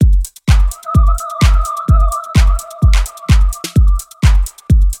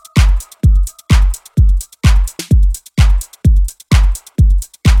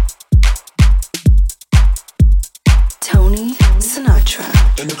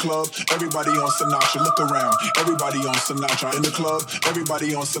In the club, everybody on Sinatra, look around. Everybody on Sinatra. In the club,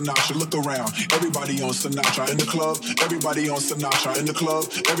 everybody on Sinatra, look around. Everybody on Sinatra. In the club, everybody on Sinatra. In the club,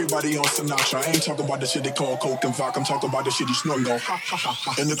 everybody on Sinatra. I ain't talking about the shit they call coke and vodka. I'm talking about the shit he snorting go ha ha ha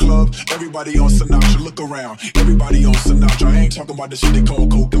ha. In the club, everybody on Sinatra, look around. Everybody on Sinatra. I ain't talking about the shit they call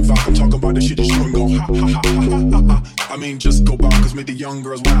coke and vodka. I'm talking about the shit he snorting go ha ha ha ha ha. I mean, just go bonkers, make the young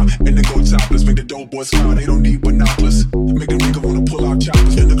girls wild, and then go topless, make the dope boys smile. They don't need binoculars, make a nigga wanna pull out choppers.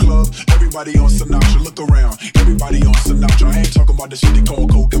 In the club, everybody on Sinatra, look around. Everybody on Sinatra. I ain't talking about the shit they call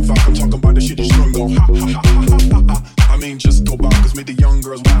coke and vodka. I'm talking about the shit they strung go ha ha ha ha ha ha. I mean, just go bonkers, make the young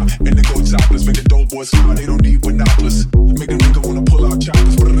girls wild, and then go topless, make the dope boys smile. They don't need binoculars, make a nigga wanna pull out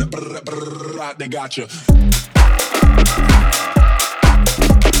choppers. They got you.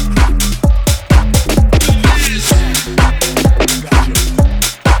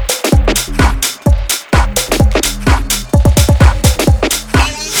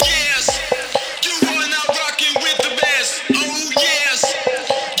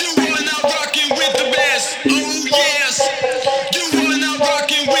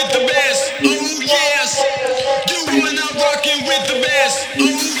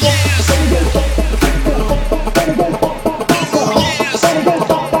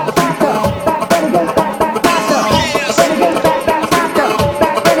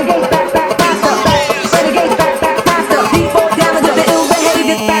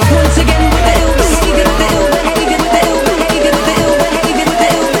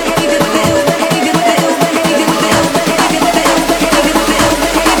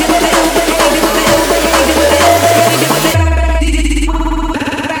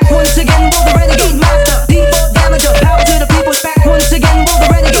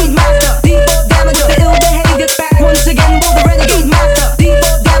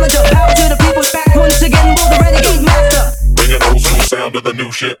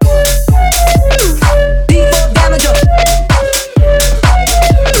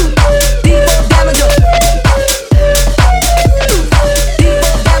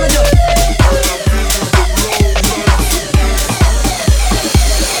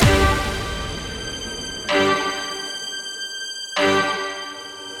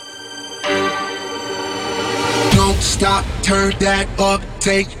 Turn that up,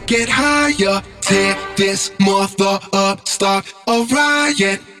 take it higher. Tear this mother up, start a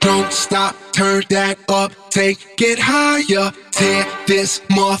riot. Don't stop, turn that up, take it higher. Tear this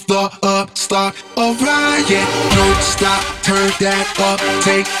mother up, start a riot. Don't stop, turn that up,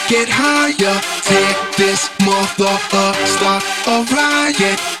 take it higher. Tear this mother up, start a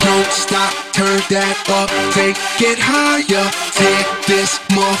riot. Don't stop, turn that up, take it higher. Tear this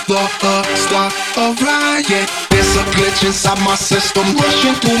mother up, start a riot. There's a glitch inside my system,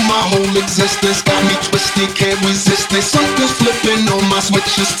 rushing through my whole existence. Got me twisted, can't resist it. Something's flipping on my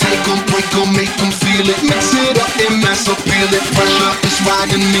switches. Take them, break them, make them feel it. Mix it up and mass appeal it. Pressure is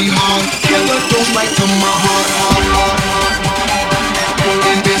riding me hard. Killer goes right to my heart.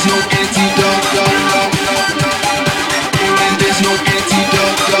 And there's no antidote. And there's no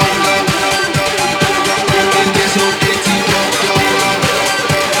antidote. And there's no antidote.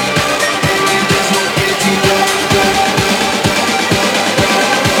 And there's no antidote.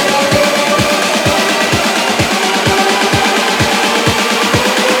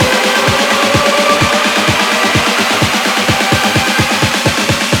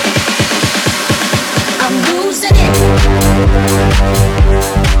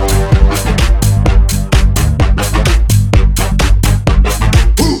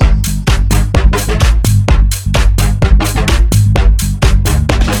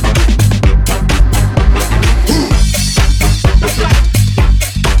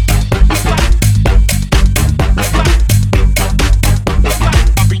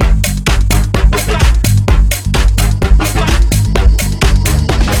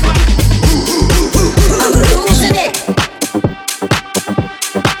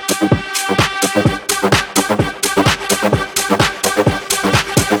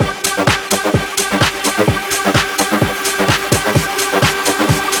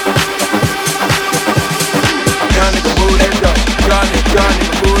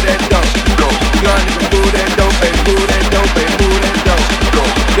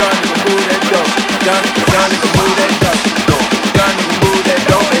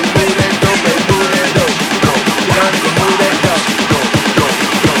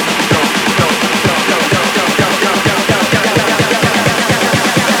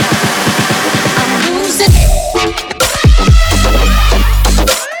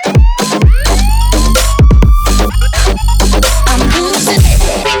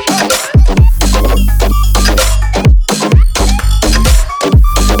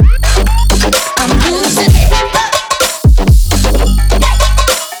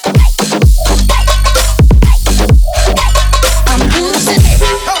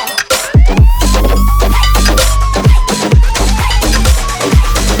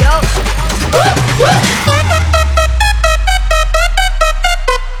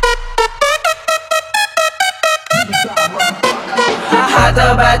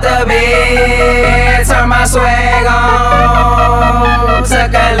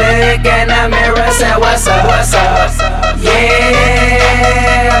 look in the mirror, say what's up, what's up?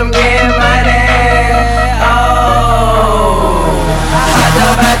 Yeah, I'm getting money. Oh,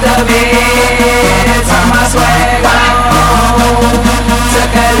 at the beat, turn my swag on.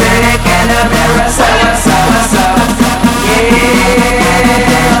 Took a look in the mirror, say what's up, what's up? Yeah,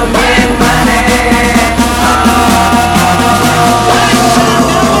 I'm getting money.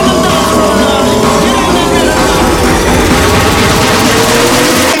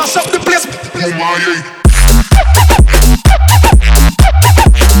 Myself the place. Oh my.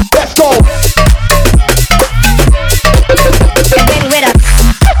 Let's go.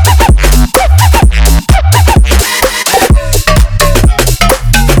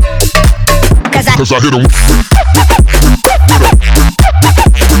 Cause I hit him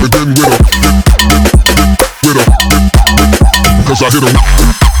and then with him, cause I hit him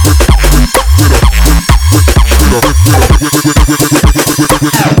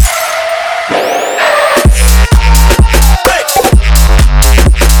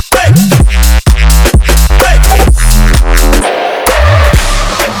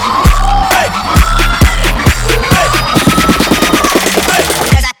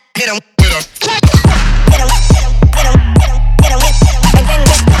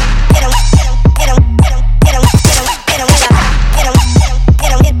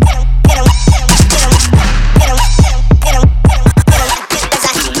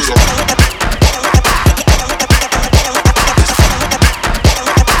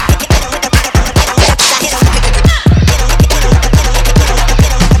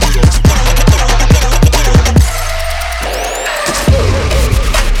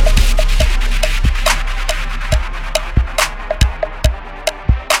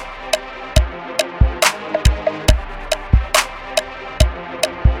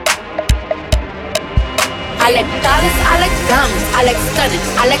I like dollars, I like diamonds, I like stunning,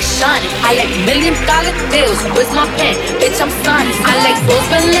 I like shining, I like $1,000,000 deals. Where's my pen? Bitch, I'm signing. I like those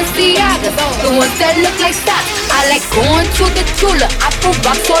Balenciagas, the ones that look like socks. I like going to the Tula, I put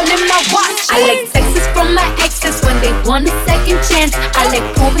rocks all in my watch. I like texts from my exes when they want a second chance. I like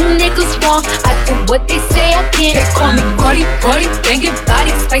proving niggas wrong, I do what they say I can't. They call me Cardi, Cardi, banging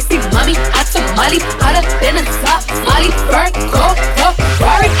body, spicy mommy, hot tamale, hotter than a top Molly, burn, go,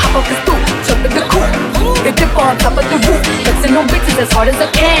 Ferrari, hop up the stoop, jump in the coupe. They dip on top of the roof, flexing on bitches as hard as I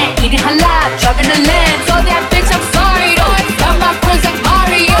can. Eating halal, driving the land. So that bitch, I'm sorry though. Got my friends like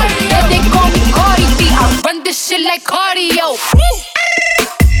Mario. Yeah, they call me Cardi B. I run this shit like cardio.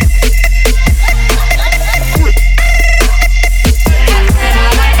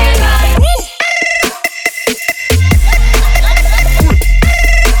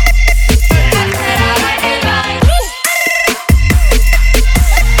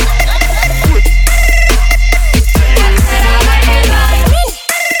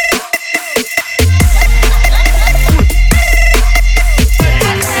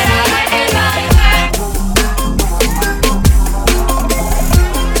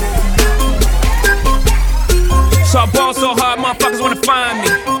 So I ball so hard, motherfuckers wanna find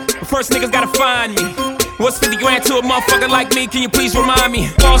me. But first niggas gotta find me. What's 50 grand to a motherfucker like me? Can you please remind me?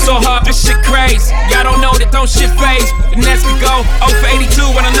 Ball so hard, this shit crazy. Y'all don't know that don't shit phase. The next could go 0 for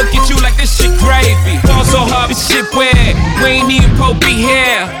 82 when I look at you like this shit gravy. Ball so hard, this shit weird. We ain't even po be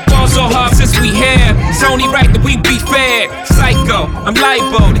here. Ball so hard since we here. It's only right that we be fair. Psycho, I'm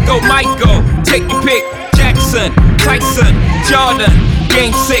liable to go Michael. Take your pick. Jackson, Tyson, Jordan,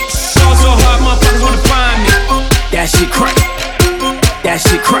 Game 6. Ball so hard, motherfuckers wanna find me. That shit crack. That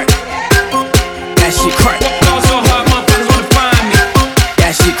shit crack. That shit crack. Ball so hard, motherfuckers wanna find me.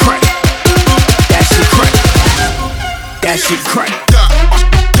 That shit crack. That shit crack. That shit crack.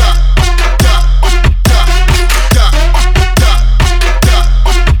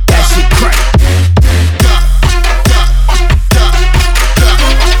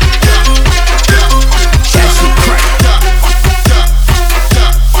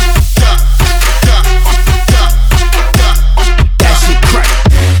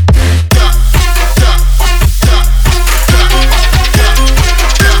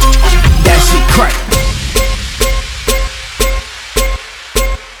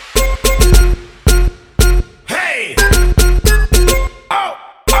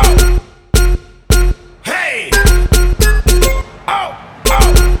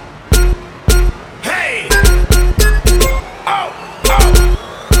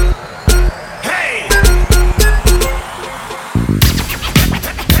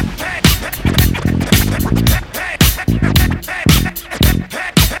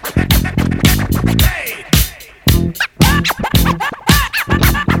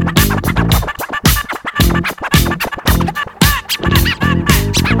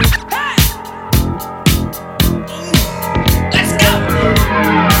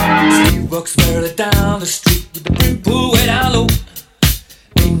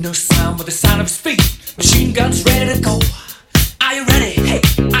 with the sound of his feet. Machine guns ready to go. Are you ready? Hey,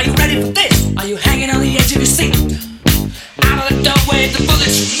 are you ready for this? Are you hanging on the edge of your seat? Out of the doorway, the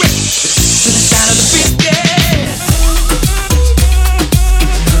bullets rip to the sound of the beat. Yeah.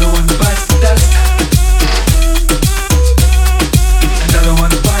 Another one bites the dust. Another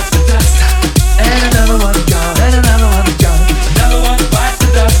one bites the dust. And another one gone. And another one gone. Another one bites the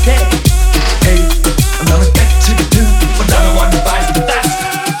dust. Hey, hey, I'm gonna get to you. Another one bites the dust.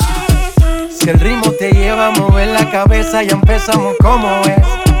 Si el ritmo te lleva a mover la cabeza, ya empezamos como es.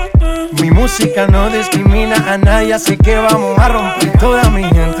 Mi música no discrimina a nadie, así que vamos a romper. Toda mi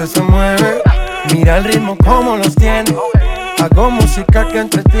gente se mueve, mira el ritmo como los tiene. Hago música que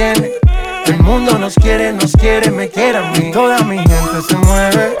entretiene. El mundo nos quiere, me quiere a mí. Toda mi gente se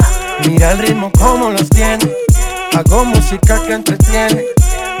mueve, mira el ritmo como los tiene. Hago música que entretiene.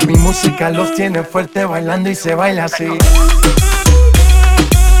 Mi música los tiene fuerte bailando y se baila así.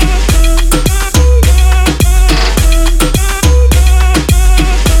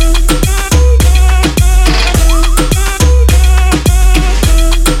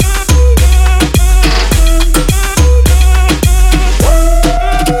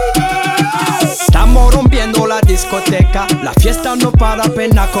 La fiesta no para,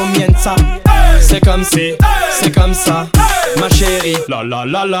 apenas comienza. C'est comme si, c'est comme ça, ma chérie. La la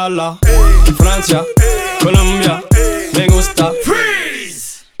la la la. Francia, Colombia, me gusta.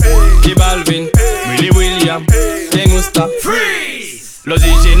 Freeze. J Balvin, Willy William, me gusta. Freeze. Los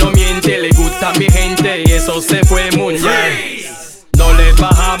DJ no mienten, le gusta a mi gente y eso se fue muy bien. No les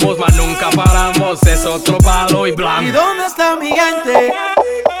bajamos, mas nunca paramos, es otro palo y blanco. ¿Y dónde está mi gente?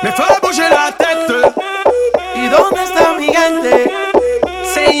 Me fue a bouger la tête. ¿Y dónde está mi gente?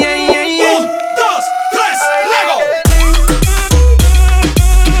 Sí, yeah, yeah, yeah. 1, 2, 3, ¡Lego!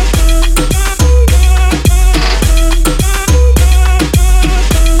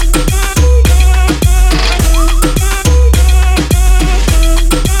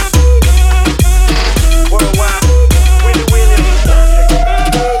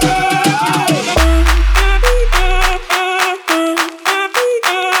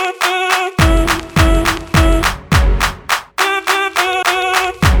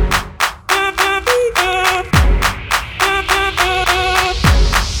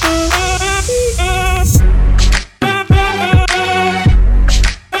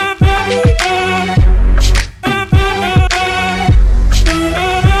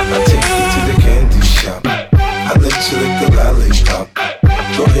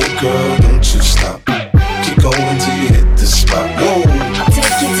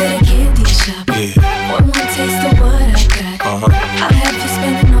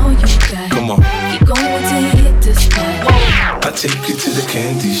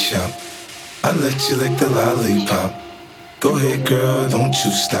 Go ahead, girl, don't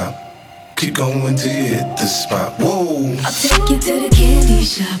you stop. Keep going till you hit the spot. Whoa. I'll take you to the candy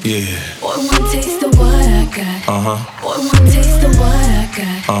shop. Yeah. Boy, one taste of what I got. Boy, one taste of what I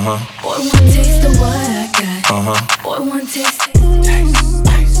got. Boy, one taste of what I got. Boy, one taste. Taste.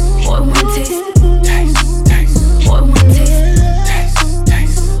 Taste. Boy, one taste. Taste. Taste. Boy, one taste. Taste.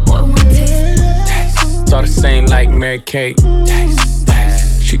 Taste. Boy, one taste. Taste. It's all the same like Mary Kate. Taste.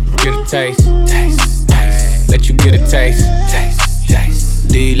 Taste. She can get a taste. Taste. Taste. Let you get a taste. Taste. Taste.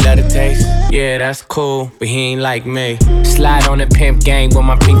 Do you love the taste? Yeah, that's cool, but he ain't like me. Slide on the pimp gang with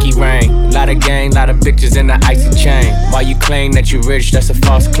my pinky ring. Lot of gang, lot of bitches in the icy chain. While you claim that you rich, that's a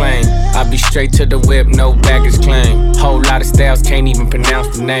false claim. I be straight to the whip, no baggage claim. Whole lot of styles, can't even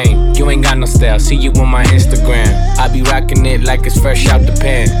pronounce the name. You ain't got no style, see you on my Instagram. I be rocking it like it's fresh out the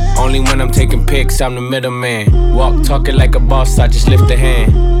pan. Only when I'm taking pics, I'm the middleman. Walk talking like a boss, I just lift a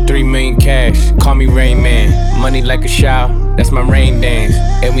hand. 3 million cash, call me Rain Man. Money like a shower, that's my rain dance.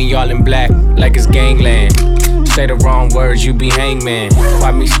 And we all in black, like it's gangland. Say the wrong words, you be hangman.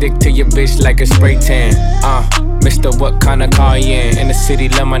 Why me stick to your bitch like a spray tan? Mister, what kind of car you in? In the city,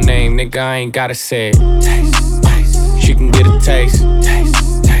 love my name, nigga, I ain't gotta say it. Taste, taste. She can get a taste.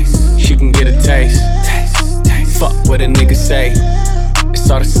 Taste, taste. She can get a taste. Taste, taste. Fuck what a nigga say. It's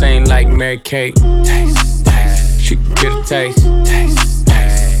all the same like Mary Kate. Taste, taste. She can get a taste. Taste,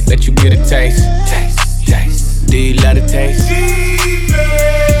 taste. Let you get a taste. Taste, taste. Do you love the taste?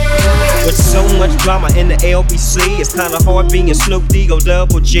 With so much drama in the LBC, it's kinda hard being Snoop D-O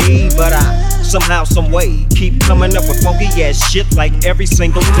Double G. But I somehow, someway keep coming up with funky ass shit like every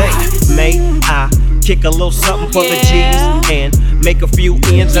single day. May I kick a little something for the G's and make a few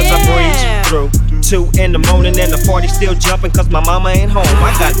ends as I breeze through 2 in the morning and the party still jumping cause my mama ain't home.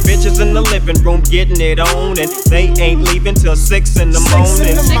 I got bitches in the living room getting it on, and they ain't leaving till 6 in the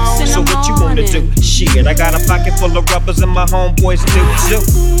morning. So what you wanna do? Shit, I got a pocket full of rubbers and my homeboys do too.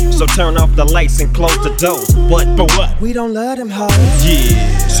 So turn off the lights and close the door. But what? We don't love them hoes.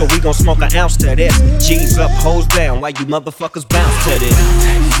 Yeah. So we gon' smoke an ounce to this. G's up, hoes down, while you motherfuckers bounce to this.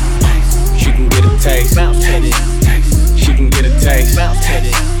 She can get a taste. Bounce to this. She can get a taste. Bounce to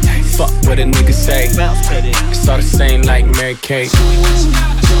this. Fuck what a nigga say. Bounce to this. It's all the same like Mary Kate.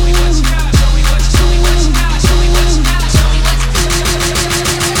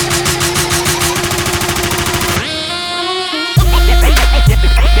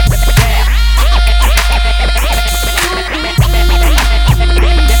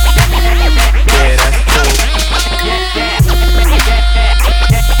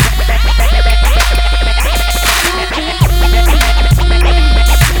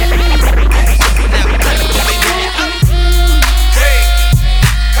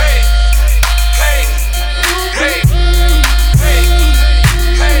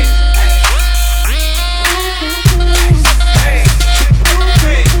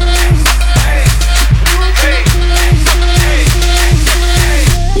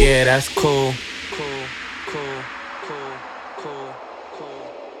 Yeah, that's cool.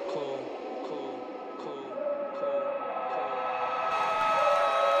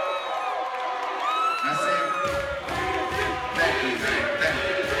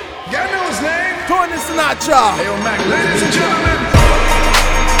 Y'all know his name? Tony Sinatra. Hey, yo, Mac, ladies and gentlemen,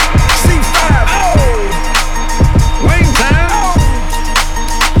 C5. Wayne Town.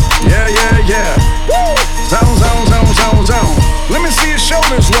 Yeah. Zone. Let me see your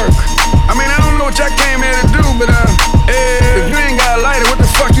shoulders work. I mean, I don't know what y'all came here to do, but if you ain't got a lighter, what the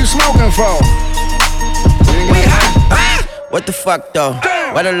fuck you smoking for? What the fuck though?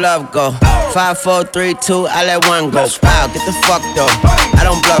 Where the love go? 5, 4, 3, 2, I let one go. Wow, get the fuck though. I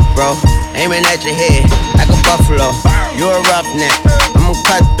don't bluff, bro. Aiming at your head like a buffalo. You a roughneck, I'm a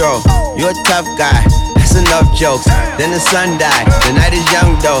cutthroat. You a tough guy. That's enough jokes. Then the sun died. The night is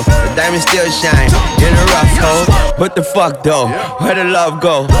young though. The diamonds still shine. In a rough hole. What the fuck though? Where the love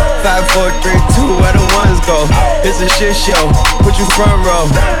go? 5, 4, 3, 2, where the ones go? It's a shit show. Put you front row.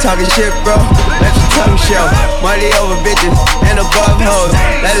 Talking shit, bro. Let your tongue show. Money over bitches and above hoes.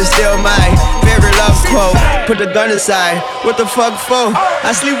 That is still my favorite love quote. Put the gun aside. What the fuck for?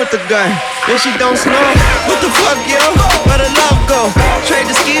 I sleep with the gun. Then she don't snore. What the fuck, yo? Where the love go? Trade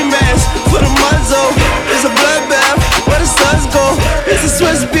the ski mask for the muzzle. It's a bloodbath. Where the suns go? It's a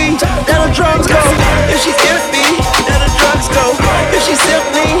Swiss beach. That the drugs go. If she empty, that the drugs go. If she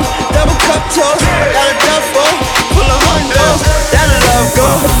simply double cup toast, got a duffel full of hundos. That the love go.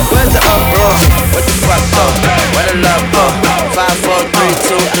 Where's the uproar? What the fuck go? Where the love go? 5, 4, 3,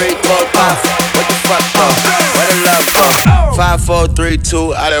 2, 3, 4, 5. What the fuck go? Where the love go? 5, 4, 3,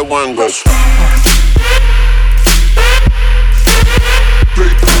 2, I let one go.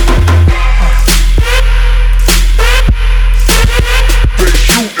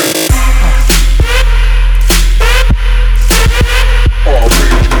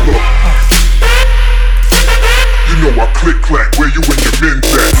 Click-clack, where you and your men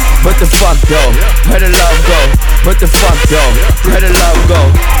at? What the fuck though? Where the love go? What the fuck though? Where the love go?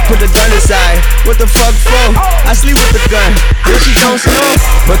 Put the gun aside. What the fuck for? I sleep with the gun. Then she don't snow.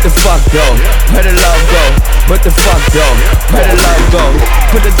 What the fuck though? Where the love go? What the fuck though? Where the love go?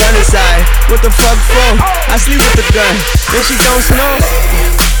 Put the gun aside. What the fuck for? I sleep with the gun. Then she don't snow.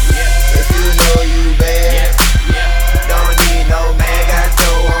 If you know you bad, don't need no man. Got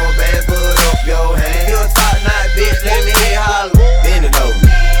your own band. Put up your hand. You a top notch bitch. Let me hear holler. Bend it over.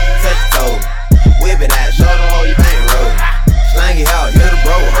 Touch the toe. Whip it out. Show the whole you paint road. Slang it out. You're the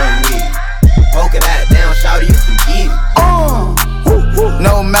bro on me. Poke it out. Down. Shout you can get it.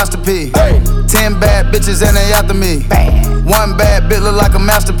 No masterpiece. 10 bad bitches and they after me. One bad bitch look like a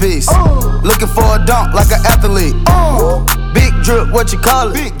masterpiece. Looking for a dunk like an athlete. Big drip, what you call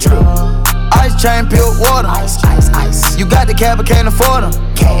it? Big drip. Ice chain, pure water. Ice. You got the cab but can't afford them.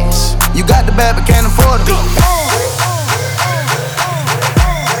 Cash. You got the bad but can't afford them.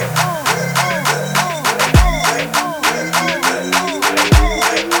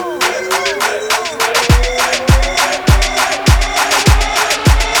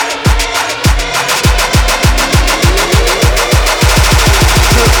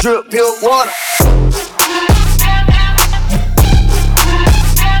 Drip, pure water.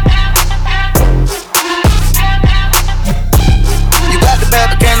 You got the bad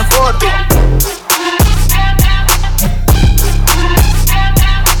but can't afford it.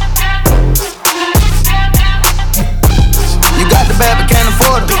 You got the bad but can't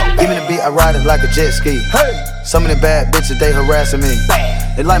afford it. Give me the beat, I ride it like a jet ski. Some of the bad bitches, they harassing me.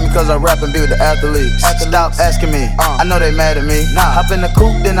 They like me cause I rap and be with the athletes. Stop asking me, I know they mad at me. Hop in the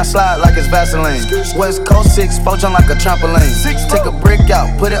coupe, then I slide like it's Vaseline. West Coast 6, jump like a trampoline. Take a brick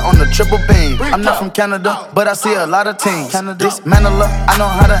out, put it on the triple beam. I'm not from Canada, but I see a lot of teams. Dismantle her, I know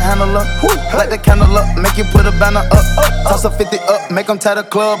how to handle her. Light the candle up, make you put a banner up. Toss a 50 up, make them tie the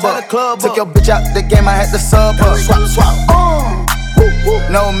club up. Took your bitch out the game, I had to sub her. Swap.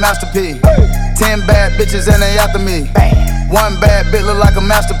 No masterpiece. 10 bad bitches and they after me. One bad bitch look like a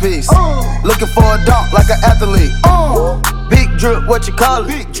masterpiece. Looking for a dunk like an athlete. Big drip, what you call it?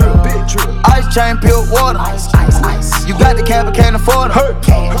 Big drip. Ice chain, pure water. Ice. You got the can but can't afford it.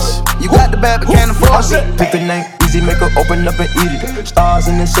 You got the bad but can't afford it. Pick the name, easy, make her open up and eat it. Stars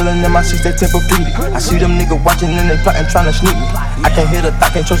in the ceiling in my seats, they Tempur-Pedic. I see them niggas watching and they plotting, trying to sneak me. I can't hear the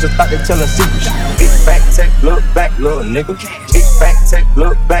thought, can't trust the thought, they telling secrets. Big back, take, look back, little nigga. Big back, take,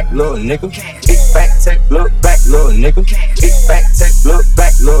 look back, little nigga. Big back, take, look back, little nigga. Big back, take, look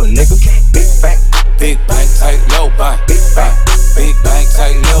back, little nigga. Big back. Big bank, tight, low buy. Big bank,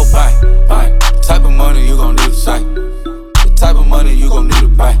 tight, low buy. Type of money you gon' need to sight. The type of money you gon' need to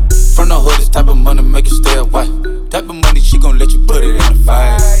buy. From the hood, this type of money make you stay away. Type of money she gon' let you put it in the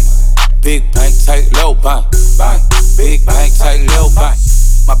fight. Big bank, tight, low buy. Big bank, tight, low buy.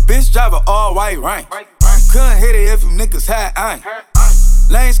 My bitch drive an all white rank. You couldn't hit it if you niggas had aim.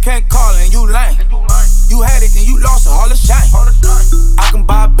 Lanes can't call and you lame. You had it and you lost it, all the shine. I can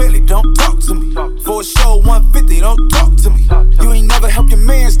buy a Bentley, don't talk to me. For a show 150, don't talk to me. You ain't never help your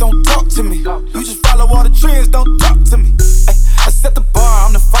mans, don't talk to me. You just follow all the trends, don't talk to me. I set the bar,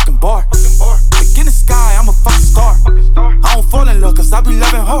 I'm the fucking bar. Like in the sky, I'm a fucking star. I don't fall in love cause I be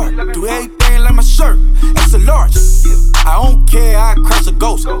loving hard. Do everything like my shirt, extra large. I don't care, I crush a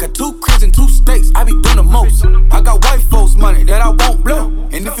ghost. Got 2 cribs in 2 states, I be doing the most. I got white folks money that I won't blow.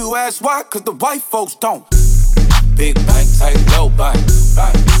 And if you ask why, cause the white folks don't. Big bank, tight, low buy.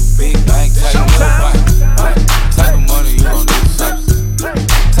 Big bank, tight, low buy. Type of money you gon' need to sight.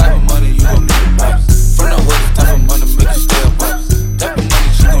 Type of money you gon' need to buy. From the hood, this type of money make you stay away. Type of money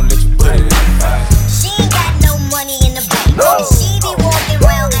she gon' let you put it in the fight. She ain't got no money in the bank. And she be walking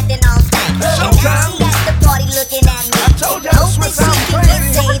around acting all stank. And now she at the party looking at me. Hoping she can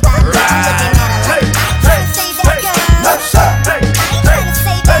get saved by me looking at her like, I ain't tryna save that girl. No sir. I ain't tryna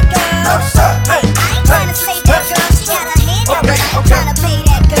save that girl. No sir. I ain't tryna save that girl. She got her hand up, but I ain't tryna pay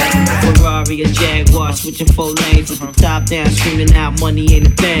that girl. Ferrari or Jaguar, switching 4 lanes with the top down, screaming out money ain't a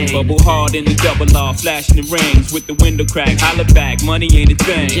thing. Bubble hard in the double R, flashing the rings with the window crack. Holla back, money ain't a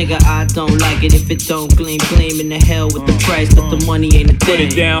thing. Jigga, I don't like it if it don't gleam. In the hell with the price, but the money ain't a thing. Put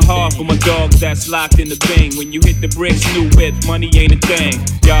it down hard for my dogs that's locked in the bing. When you hit the bricks, new whip, money ain't a thing.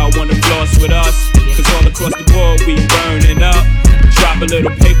 Y'all wanna floss with us? Cause all across the board we burning up. Drop a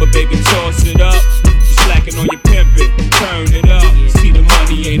little paper, baby, toss it up. You slacking on your pimpin', turn it up. See the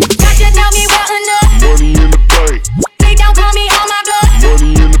money ain't a thing. You know me well enough. Money in the bank. They don't call me on my blood.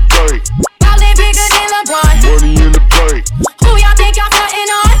 Money in the bank. Rolling bigger than LeBron. Money in the bank. Who y'all think y'all frontin'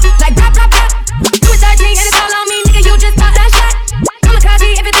 on? Like pop, pop, pop. You was 13 and it's all on me, nigga. You just pop that shot. Kamikaze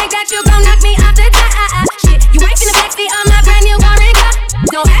if you think that you gon' knock me off the top. Shit, you ain't finna vex me on my brand new foreign car.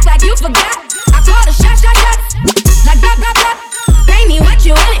 Don't act like you forgot. I call the shot. Like pop, pop, pop. Pay me what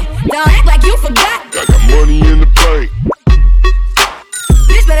you want it. Don't act like you forgot. I got money in the bank.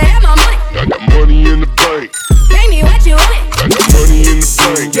 Bitch better have my money. I got money in the bank. Pay me what you want it. I got money in the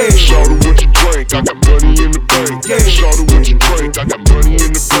bank. Shout out what you drink. I got money in the bank. Shout out what you drink. I got money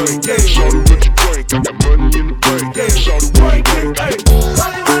in the bank. Shout out what you drink. I got money in the bank. Shout out what you drink.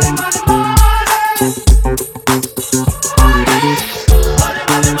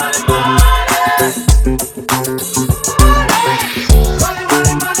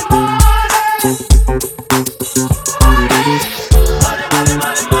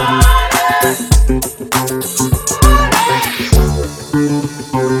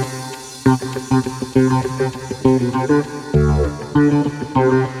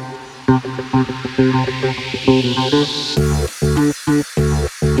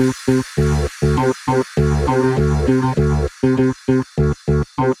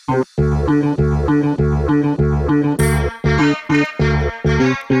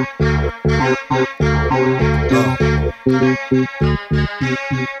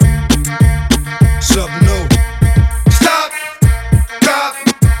 Something new. Stop, drop,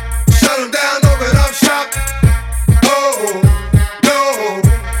 shut them down, open up shop. Oh, no,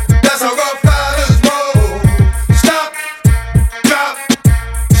 that's how Rough Riders roll. Stop, drop,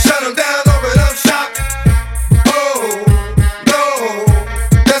 shut them down, open up shop. Oh, no,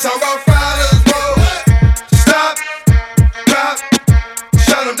 that's how Rough Riders roll. Stop, drop,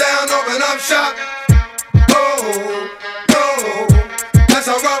 shut them down, open up shop.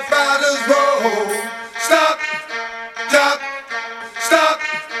 Rough Riders roll. Stop, drop, stop,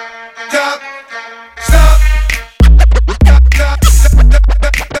 drop, stop.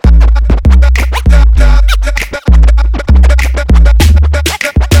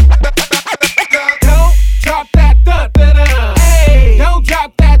 Don't drop that da-da-da. Hey, don't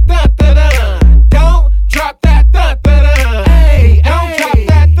drop that da-da-da. Don't drop that da-da-da. Hey, don't drop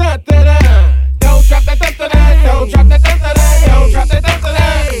that da-da-da. Don't drop that da-da-da. Don't drop that da-da-da. Don't drop that da-da-da.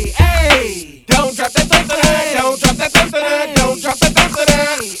 Hey, don't drop that da-da-da. Don't drop that da-da-da. Don't drop that da-da-da.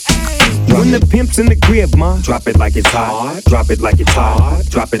 When the pimp's in the crib, ma, drop it like it's hot. Drop it like it's hot.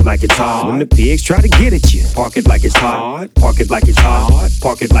 Drop it like it's hot. When the pigs try to get at you, park it like it's hot. Park it like it's hot.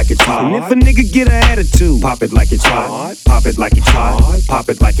 Park it like it's hot. And if a nigga get an attitude, pop it like it's hot. Pop it like it's hot. Pop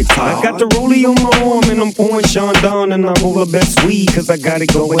it like it's hot. I got the rollie on my arm and I'm pouring Sean Don and I'm over best weed cause I got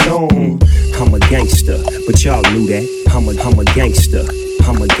it going on. I'm a gangster, but y'all knew that. I'm a gangster.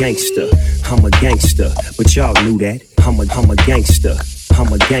 I'm a gangster. I'm a gangster, but y'all knew that. I'm a gangster.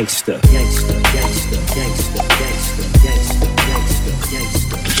 I'm a gangster. Gangster, gangster, gangster, gangster, gangster, gangster,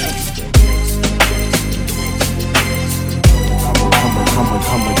 gangster, gangster.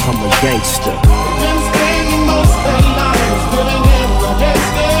 I'm a gangster. Been spending most of their lives living in the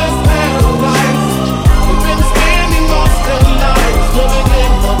gangster's paradise. They've been spending most of their lives living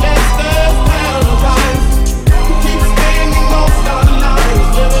in the gangster's paradise. We keep spending most of our lives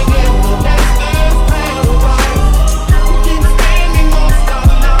living in the gangster's paradise. We keep spending most of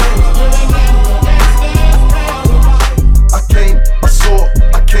our lives living in the gangster's paradise. I came, I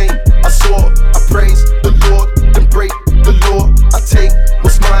saw, I praise the Lord, then break the law. I take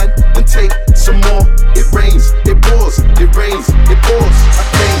what's mine, then take some more. It rains, it pours, it rains, it pours. I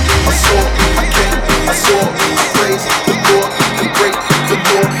came, I saw, I praise the Lord, then break the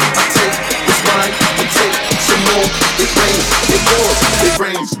law. I take what's mine, then take some more. It rains, it pours, it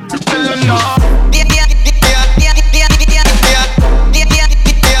rains, it pours.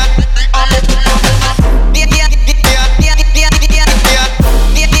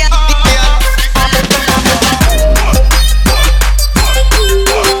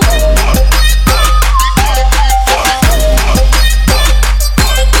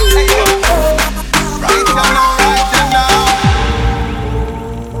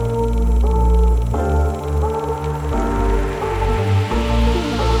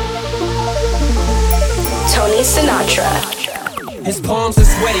 His palms are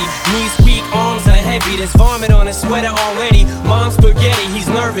sweaty, knees weak, arms are heavy. There's vomit on his sweater already. Mom's spaghetti, he's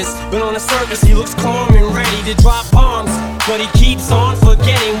nervous, but on the surface he looks calm and ready to drop bombs. But he keeps on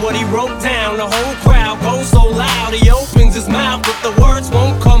forgetting what he wrote down. The whole crowd goes so loud, he opens his mouth, but the words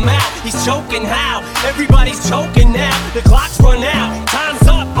won't come out. He's choking how? Everybody's choking now. The clock's run out, time's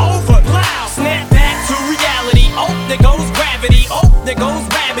up, over, loud. Snap back to reality. Oh, there goes gravity. Oh, there goes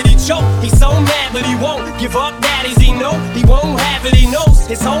rabbit. He choke. He's so mad, but he won't give up. Daddies, he know he won't have it. He knows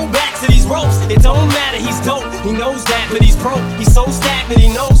his whole back to these ropes. It don't matter, he's dope. He knows that, but he's broke. He's so stagnant. He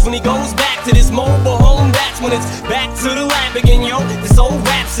knows when he goes back to this mobile home, that's when it's back to the lab again, yo. This old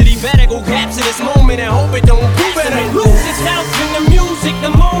rhapsody better go capture this moment and hope it don't pass. You better lose yourself in the music.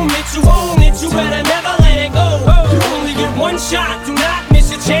 The moment you own it, you better never let it go. You only get one shot. Do not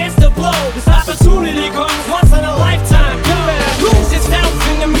miss your chance to blow. This opportunity comes once in a lifetime. You better lose yourself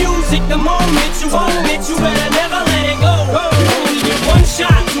in the music. The moment you own it, you better never let it go. You only get one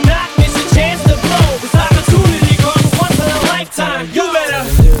shot. Do not miss your chance to blow. This opportunity comes once in a lifetime. You better.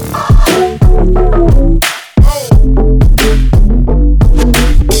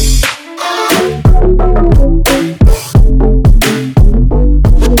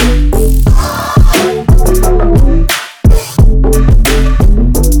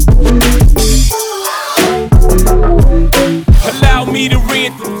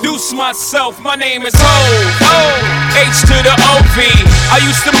 Myself, my name is Ho, H to the OV. I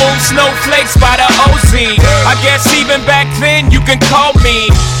used to move snowflakes by the OZ. I guess even back then you can call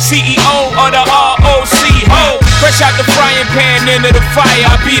me CEO of the ROC. Ho, fresh out the frying pan into the fire.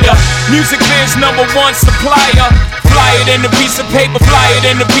 I be the music biz #1 supplier. Fly it in a piece of paper, fly it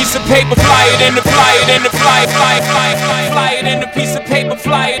in a piece of paper, fly it in the fly it in the fly it in a piece of paper,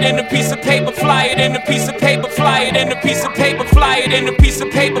 fly it in a piece of paper, fly it in a piece of paper, fly it in a piece of paper, fly it in a piece of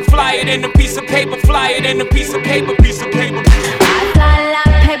paper, fly it in a piece of paper, fly it in a piece of paper, piece of paper. I fly a lot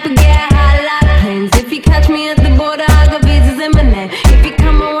of paper, get high, a lot of planes. If you catch me at the border, I got visas in my name. If you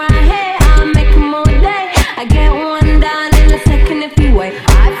come around here, I'll make them all day. I get one down in a second if you wait.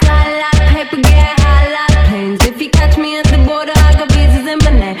 I fly a lot of paper, get high, a lot of planes. If you catch me at the border, I got visas in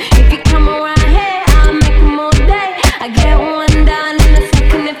my name. If you come around here, I'll make them all day. I get one down in a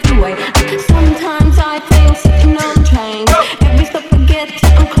second if you wait. Sometimes I think sitting on trains. Every stop I get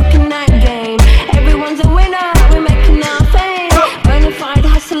to,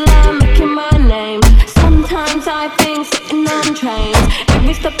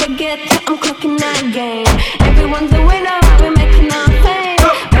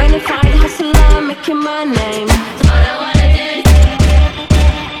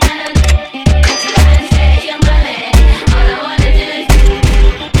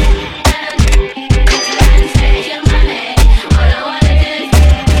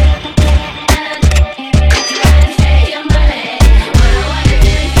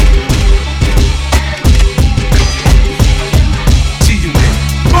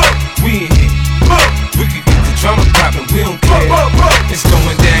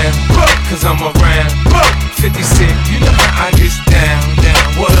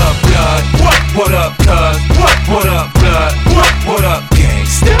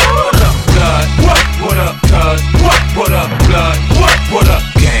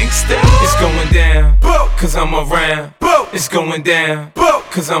 cause I'm around. It's going down,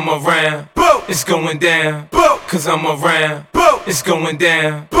 cause I'm around. It's going down, cause I'm around. It's going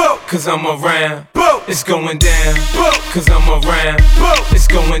down, cause I'm around. It's going down, cause I'm around. It's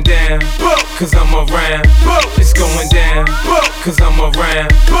going down, cause I'm around. It's going down, cause I'm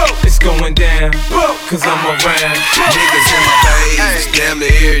around. It's going down, cause I'm around. Niggas in my face, damn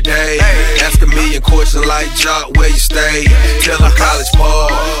near every day. Ask a million questions like Jock, where you stay? Tell them college ball,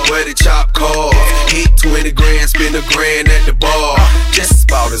 where the chop call. Hit 20 grand, spend a grand at the bar. Just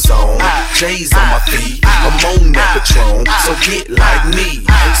about his own, J's on my feet. I'm on that Patron, so get like me.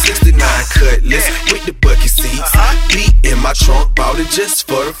 69 Cutlass with the bucket seats. Beat in my trunk, bought it just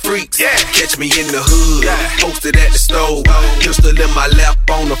for the freaks. Catch me in the hood, posted at the stove. Pistol in my lap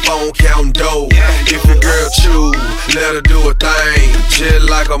on the phone, counting dough. If a girl chew, let her do a thing. Just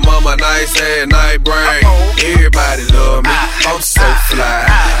like a mama, nice ass night brain. Everybody love me, I'm so fly.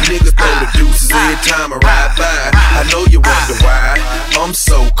 Niggas throw the deuces every time I ride by. I know you wonder why, I'm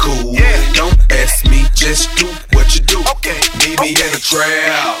so cool. Don't ask me, just do what you do. Meet me in the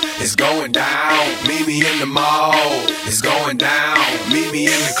trail, it's going down. Meet me in the mall, it's going down. Meet me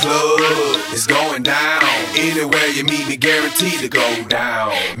in the club, it's going down. Anywhere you meet me, guaranteed to go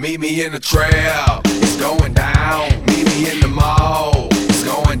down. Meet me in the trail, it's going down. Meet me in the mall, it's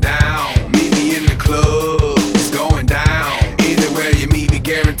going down. Meet me in the club, it's going down. Anywhere you meet me,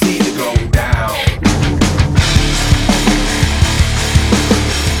 guaranteed to go down.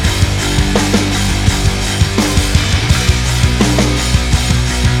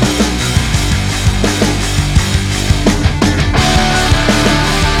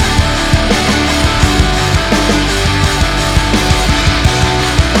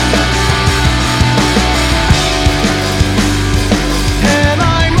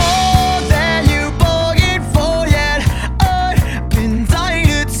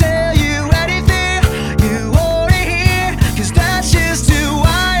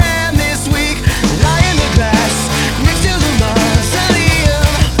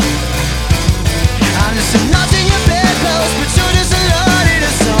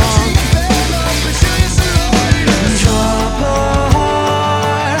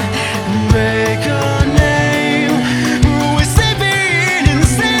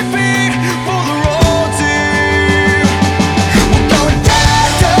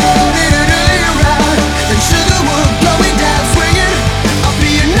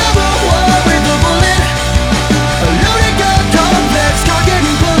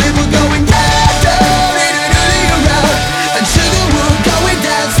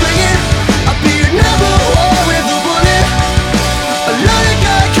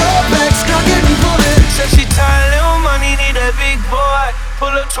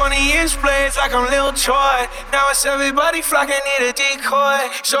 Everybody flocking, need a decoy.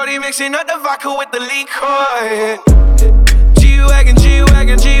 Shorty mixing up the vodka with the liquor. G-Wagon,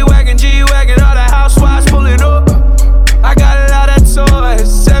 G-Wagon, G-Wagon, G-Wagon. All the housewives pulling up. I got a lot of toys.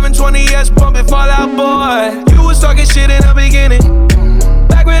 720S pumping Fallout Boy. You was talking shit in the beginning,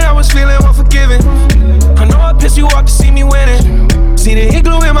 back when I was feeling unforgiving. I know I pissed you off to see me winning. See the hit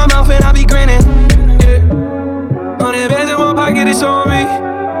glue in my mouth and I be grinning. 100 bands in my pocket, it's on me.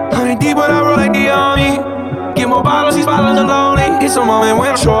 100 deep when I roll like the army. Get more bottles, these bottles are lonely. It's a moment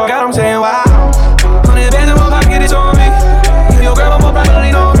when I'm short, God, I'm saying wow. 100 bands in my pocket, it's on me. Give your girl more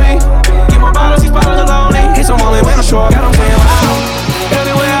probably on me. Get more bottles, these bottles are lonely. It's a moment when I'm short, God, I'm saying wow.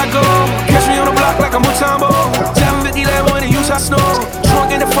 Everywhere I go, catch me on the block like I'm Mutombo. 750 level in the use I snow.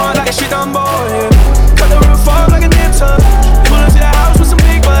 Trunk in the front like a shit Dumbo, yeah. Cut the roof off like a damn tub. Pull up to the house with some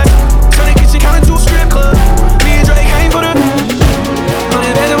big butts. Turn the kitchen counter to a strip club. Me and Drake came for the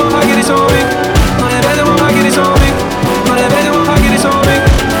 100 bands in my pocket, it's on me. 100 bands in my pocket, it's on me. 100 bands in my pocket, it's on me.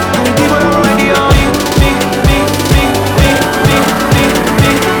 100 deep when I roll like the army.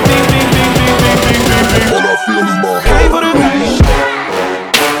 All I feel is my heart. Came for the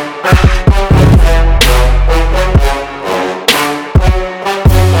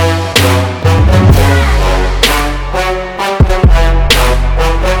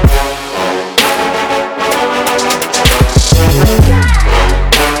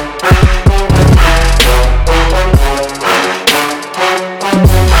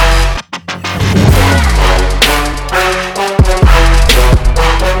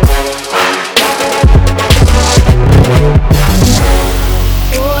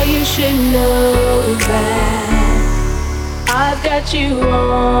you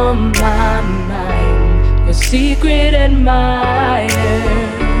on my mind, your secret admirer.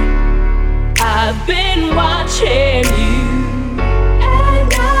 I've been watching you, at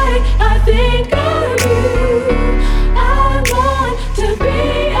night I think of you. I want to be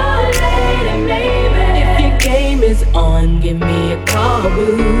your lady, maybe. If one, give me a call,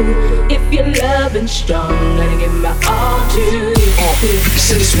 boo. If you're loving strong, gonna give my all to you. You can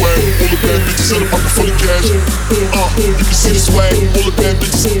see the swag, all the bad bitches in a pocket full of cash. You can see the swag, all the bad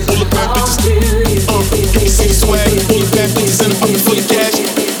bitches, all the bad bitches. You can see the swag, all the bad bitches in a pocket full of cash. You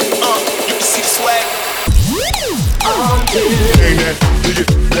can see the swag. Ain't that, do your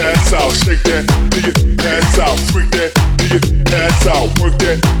ass out, shake that, do your ass out, freak that, do your ass out, work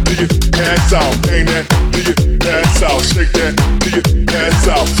that, do your ass out, ain't that, do your ass out, shake that, do your ass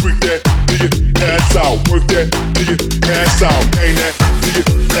out, freak that, do your ass out, work that, do your ass out, ain't that, do your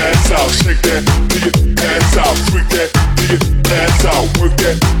ass out, shake that, do your ass out, freak that, do your ass out, work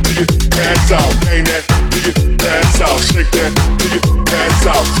that, do your ass out, ain't that, do your ass out, shake that, do your ass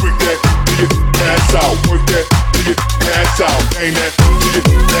out, freak that, do your ass out, work that, do your ass out, ain't that, do your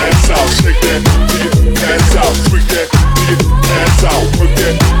ass out, shake that, do your ass out, freak that, do your ass out, work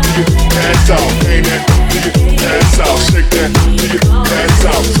that, do your ass out, ain't that, do your ass out, shake that, do your ass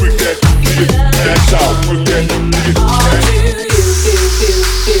out, freak that, do your ass out, work that, do your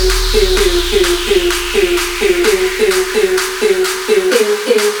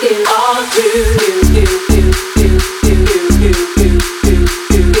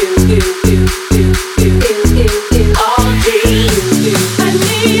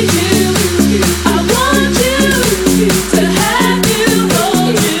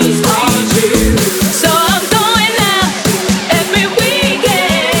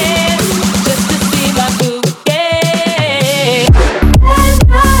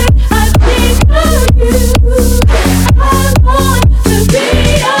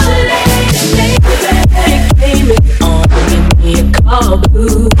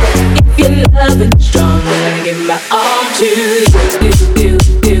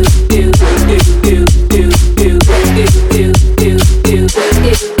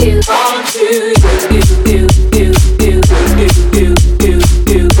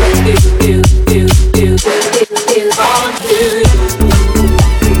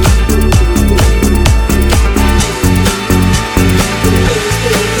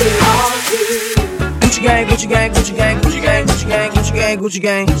Gucci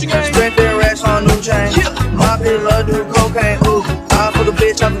gang, straight their racks on new chain. My bitch love do cocaine, ooh. I fuck a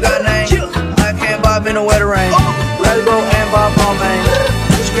bitch, I forgot name. I can't bob in the weather rain. Let's go and bob on man.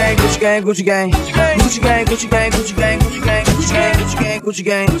 Gucci gang, Gucci gang, Gucci gang. Gucci gang, Gucci gang, Gucci gang, Gucci gang, Gucci gang, Gucci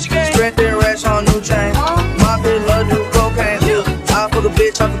gang, Gucci gang. Straight their racks on new chain. My bitch love do cocaine, ooh. I fuck a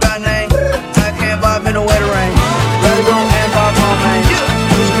bitch, I forgot name. I can't bob in the weather rain. Let's go and bob on man.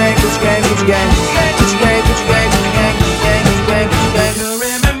 Gucci gang, Gucci gang, Gucci gang. Gucci gang, Gucci gang, Gucci gang, Gucci gang, Gucci gang, Gucci gang.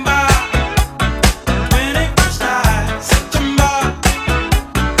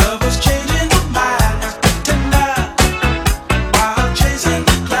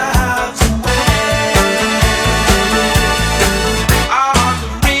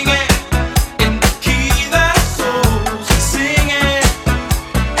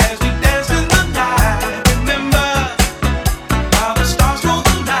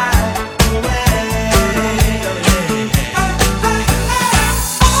 Away.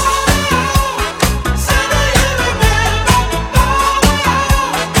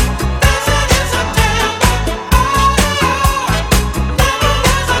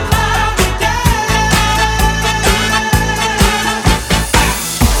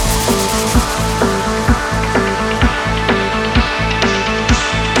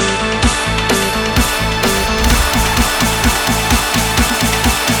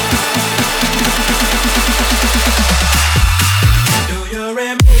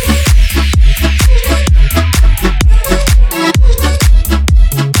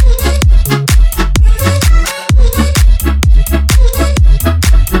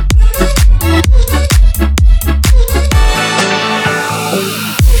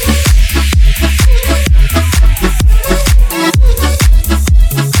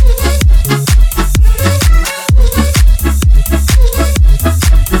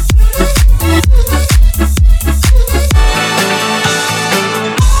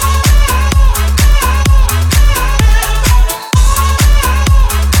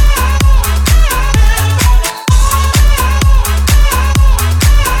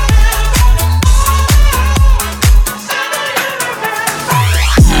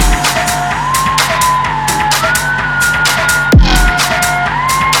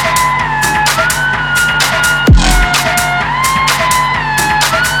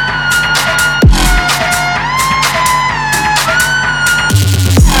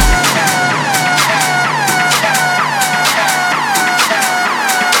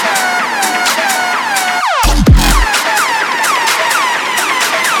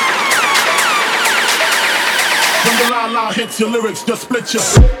 La hits your lyrics, just split your.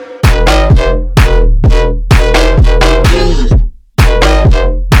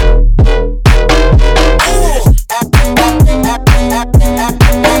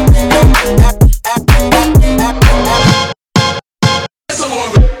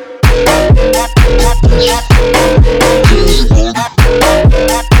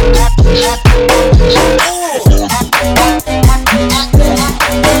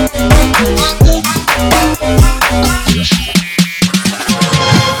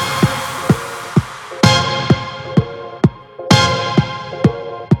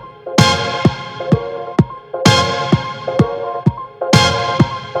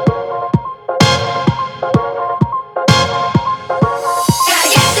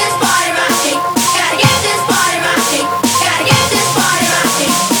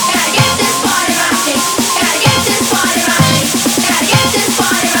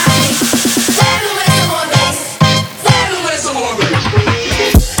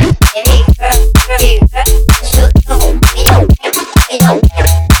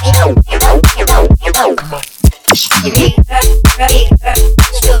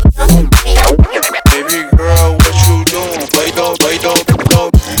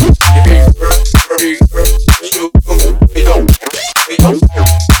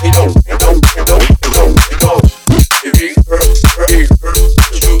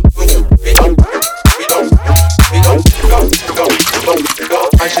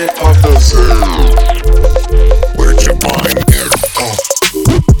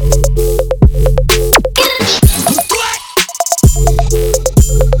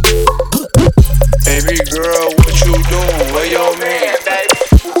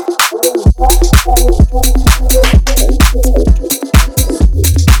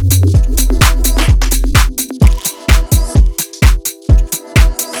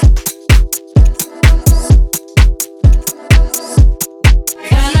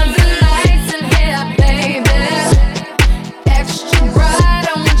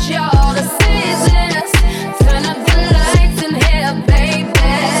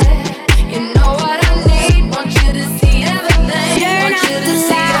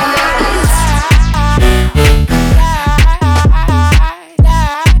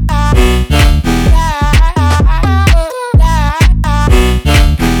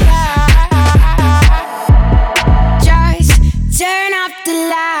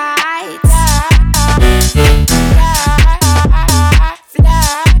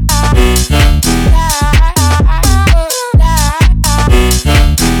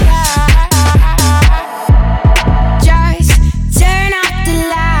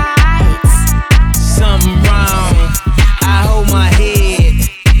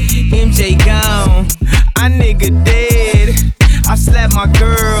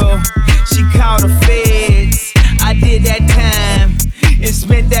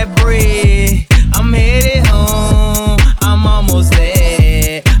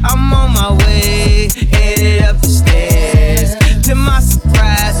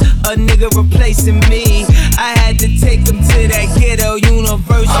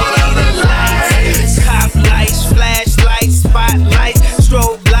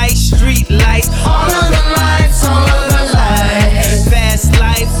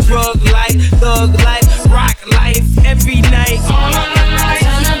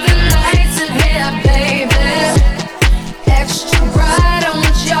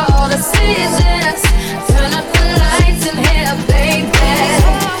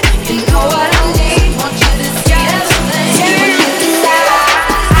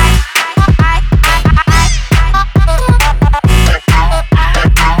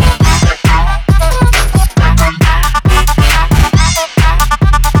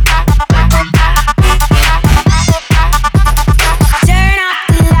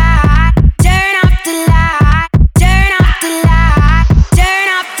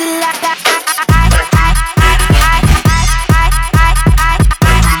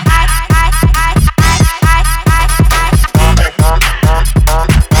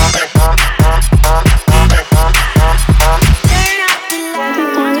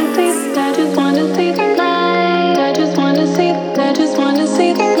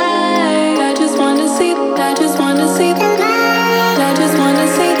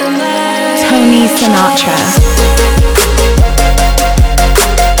 Sinatra.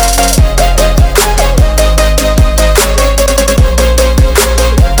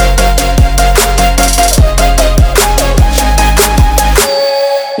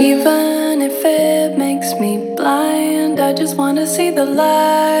 Even if it makes me blind, I just wanna see the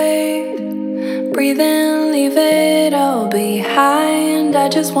light. Breathe in, leave it all behind. I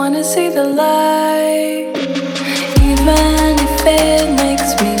just wanna see the light. Even Even if it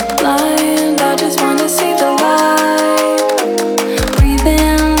makes me blind, I just wanna see the light. Breathe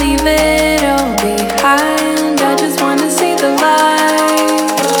in, leave it all behind. I just wanna see the light.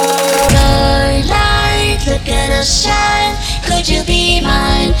 Starlight, look at us shine. Could you be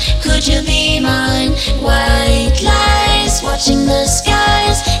mine? Could you be mine? White lights watching the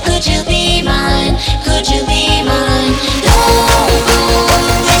skies. Could you be mine? Could you be mine? Don't go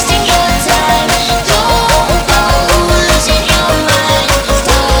wasting your time. Don't go losing your mind.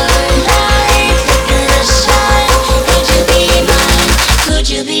 Starlight, look at us shine. Could you be mine? Could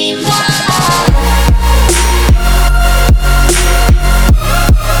you be mine?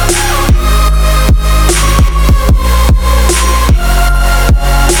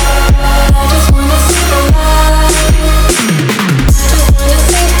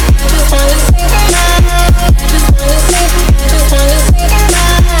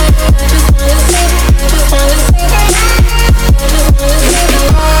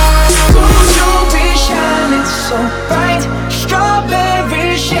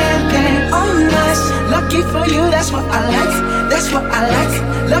 For you, that's what I like. That's what I like.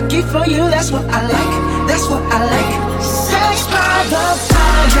 Lucky for you, that's what I like. That's what I like. Sex by the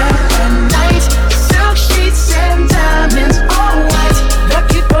fire at night. Silk sheets and diamonds, all white.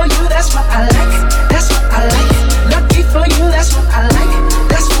 Lucky for you, that's what I like. That's what I like. Lucky for you, that's what I like.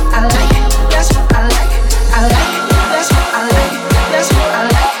 That's what I like. That's what I like. I like. That's what I like. That's what I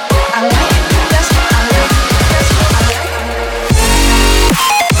like. I like. That's what I like. That's what I like.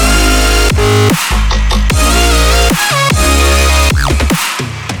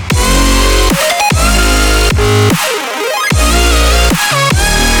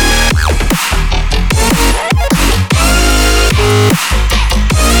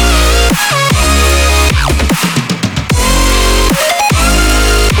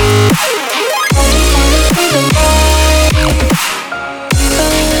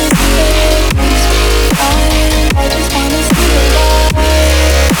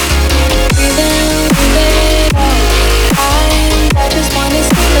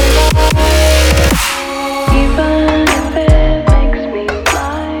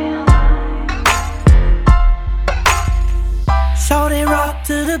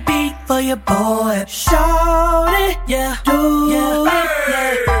 Your boy, shout it, yeah, do it,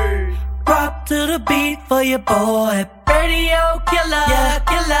 yeah. Rock to the beat for your boy, radio killer, yeah,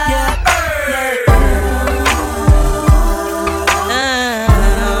 killer, yeah, yeah.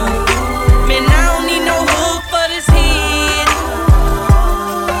 Man, I don't need no hook for this hit,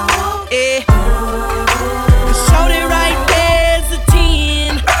 yeah. Shout it right there's a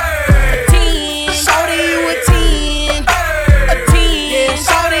 10, a 10. Shout it you a 10, a 10.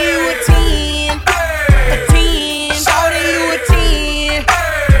 Shout it you a 10.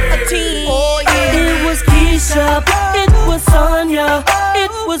 It was Sonia,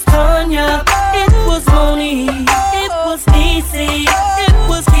 it was Tanya, it was Moni, it was Niecy, it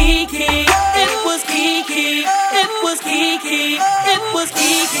was Kiki, it was Kiki, it was Kiki, it was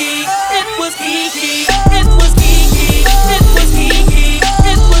Kiki, it was Kiki, it was Kiki, it was Kiki,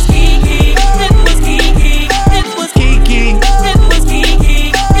 it was Kiki, it was Kiki, it was Kiki, it was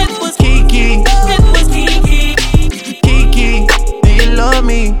Kiki, it was Kiki, it was Kiki. Kiki, do you love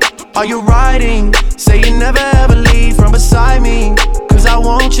me? Are you riding? Say you never ever leave from beside me. Cause I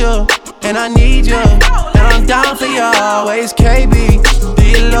want you, and I need you, and I'm down for you always, KB. Do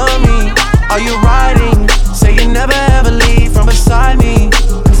you love me? Are you riding? Say you never ever leave from beside me.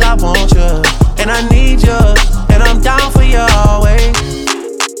 Cause I want you, and I need you, and I'm down for you always.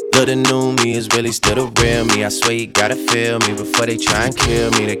 Look, the new me is really still the real me. I swear you gotta feel me before they try and kill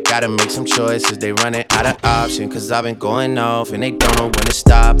me. They gotta make some choices, they running out of option. Cause I've been going off and they don't know when to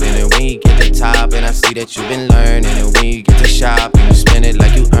stop. And when you get to top, and I see that you've been learning. And when you get to shop, and you spend it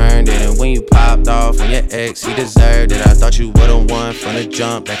like you earned it. And when you popped off on your ex, he deserved it. I thought you would've won from the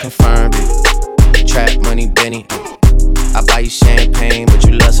jump, that confirmed it. Trap money, Benny. I buy you champagne, but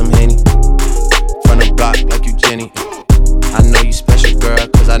you love some Henny. From the block like you Jenny. I know you special, girl,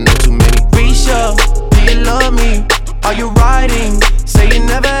 cause I know too many. Risha, do you love me? Are you riding? Say you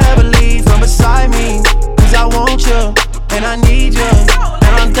never ever leave from beside me. Cause I want you, and I need you,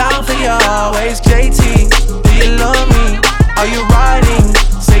 and I'm down for you always. JT, do you love me? Are you riding?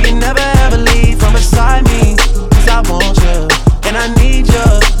 Say you never ever leave from beside me. Cause I want you, and I need you,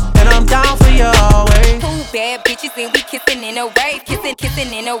 and I'm down for you always. Two bad bitches and we kissing in a wave.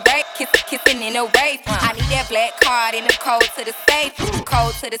 Kissing in a wave. Kissing in a wave. I need that black card and the code to the safe.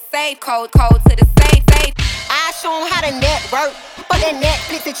 Code to the safe. Code to the safe. I show 'em how to network. Fuck that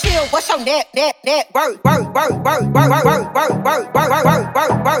Netflix and chill. What's your net worth?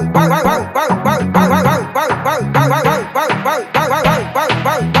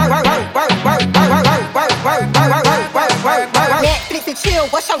 Netflix and chill.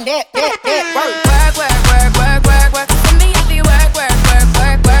 What's your net worth? Work. See me if you work.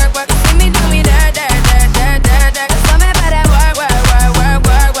 See me do me that. Tell me about that work.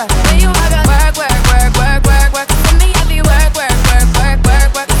 When you walk on work. See me if you work.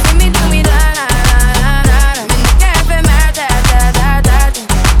 See me do me that. I'm in the cafe, my that.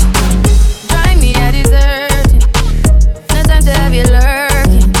 Find me at dessert. No time to have you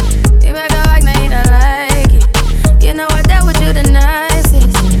lurking. You make a like, now you don't like it. You know I dealt with you the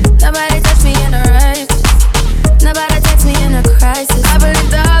nicest. Nobody touched me in a righteous. Nobody text me in a crisis. I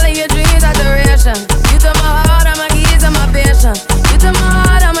believed all of your dreams are duration. You took my heart, all my keys, and my vision. You took my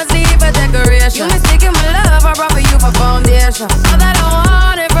heart, I'ma see for decoration. You mistaken my love, I brought for you for foundation. All that I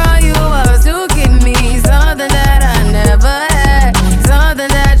wanted from you was to give me something that I never had, something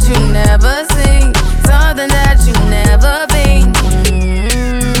that you never seen, something that you never been.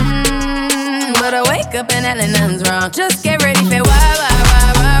 But I wake up and hell nothing's wrong. Just get ready for why.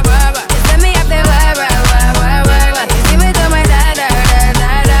 Send me up there, why. You see me do my da.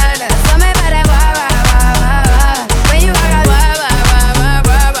 Tell me about that why. When you walk out,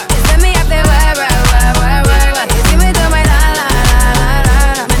 why. Send me up there, why. You see me do my la.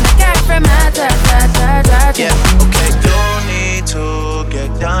 I'm in the car from my ta. Yeah, okay. Don't need to get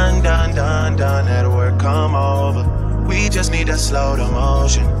done. At work, come over. We just need to slow the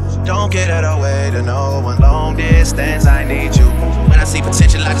motion. Don't get out of the way to no one. Long distance, I need you. When I see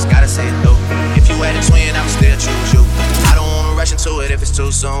potential, I just gotta say it though. If you had a twin, I would still choose you. I don't wanna rush into it if it's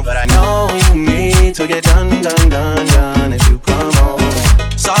too soon, but I know you need to get done. If you come over,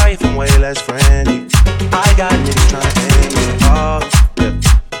 sorry if I'm way less friendly. I got niggas trying to hang me off.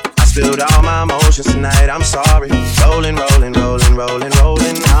 I spilled all my emotions tonight. I'm sorry. Rolling.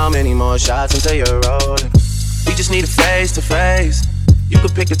 How many more shots until you're rolling? We just need a face to face. You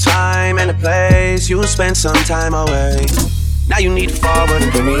could pick the time and the place. You'll spend some time away. Now you need to forward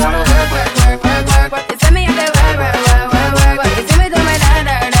and bring me on. Work. You tell me if they work. You see me do my da.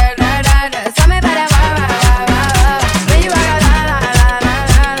 Tell me about that why. When you walk out, la.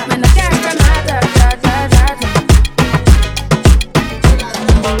 I'm in the car from my ta.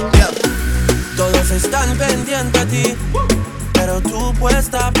 Todos están pendientes a ti, pero tú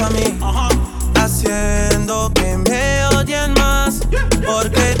puesta pa' mí, haciendo que me odien más,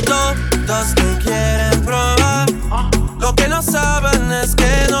 porque todos te quieren probar. Lo que no saben es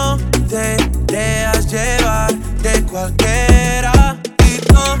que no te dejas llevar de cualquiera, y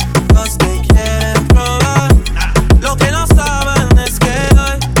todos te quieren probar. Lo que no saben es que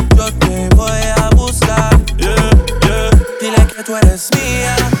hoy yo te voy a buscar. Dile que tú eres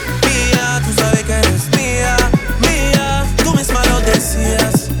mía, tú sabes que eres mía. Tú misma lo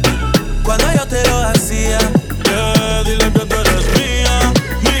decías cuando yo te lo hacía. Dile que tú eres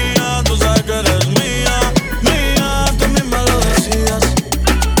mía, tú sabes que eres mía. Tú misma lo decías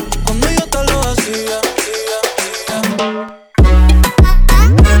cuando yo te lo hacía.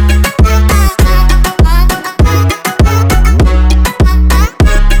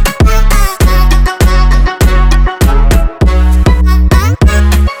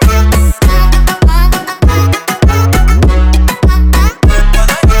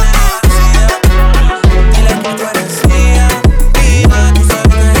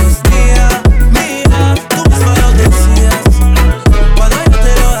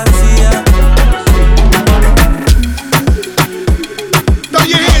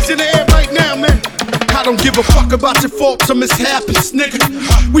 Give a fuck about your faults or mishaps, nigga.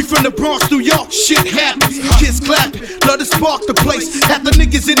 We from the Bronx, New York, shit happens. Kids clapping, love to spark the place. Half the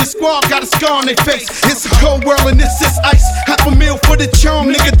niggas in the squad got a scar on their face. It's a cold world and this is ice. $500,000 for the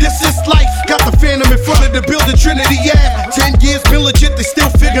charm, nigga, this is life. Got the Phantom in front of the building, Trinity, yeah. 10 years been legit, they still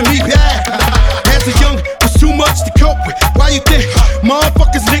figure me bad. As a young, was too much to cope with. Why you think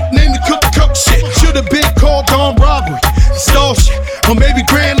motherfuckers nicknamed me Cook shit? Should've been called on robbery, stole shit, or maybe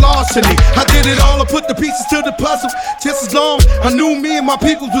grand larceny. I did it all, I put the pieces to the puzzle. Just as long I knew me and my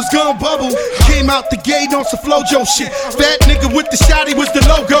people was gonna bubble. Came out the gate on some Flojo shit. Fat nigga with the shotty was the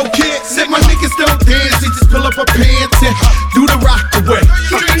logo kid. Said my niggas don't dance, they just pull up our pants and do the rock away.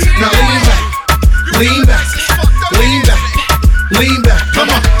 Now lean back, come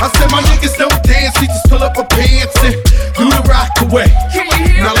on. I said my niggas don't dance, they just pull up our pants and do the rock away.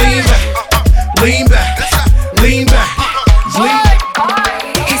 Now lean back.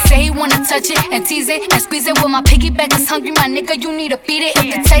 He say he wanna touch it and tease it and squeeze it. With my piggyback is hungry, my nigga, you need to feed it. If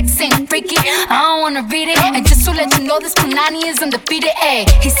the text ain't freaky, I don't wanna read it. And just to let you know, this Punani is undefeated. Ayy,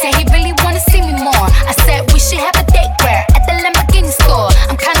 he said he really wanna see me more. I said we should have a date where at the Lamborghini store.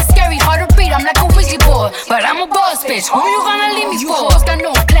 I'm kinda scary, hard to read, I'm like a Ouija board, but I'm a boss bitch. Who you gonna leave me for? You hoes got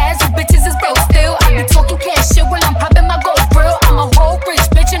no class, you bitches is broke still. I be talking cash shit while I'm popping my gold grill. I'm a whole rich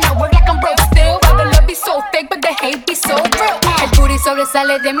bitch and I work like I'm broke still. But the love be so fake, but the hate be so real. El booty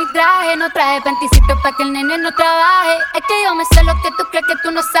sobresale de mi traje, no traje panticito pa' que el nene no trabaje. Es que yo me sé lo que tú crees que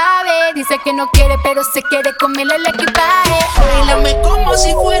tú no sabes. Dice que no quiere, pero se quiere comerle el equipaje. Bailame como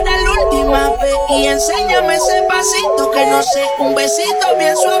si fuera la última vez y enséñame ese pasito que no sé, un besito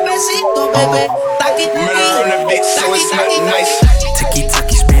bien suavecito, bebé. Taqui Tiki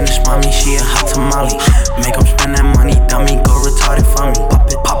taki Spanish, mommy, she a hot tamale. Make 'em spend that money, dummy, go retarded for me.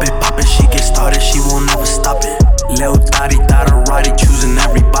 Pop it, she get started, she won't never stop it. Lil Dottie, Dotterati, choosing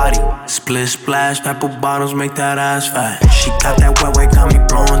everybody. Split splash, pepper bottles, make that ass fat. She got that wet, got me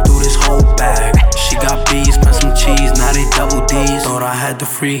blowing through this whole bag. She got B's, spent some cheese, now they double D's. Thought I had the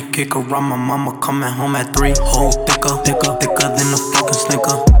free kick around my mama coming home at 3. Whole thicker than a fucking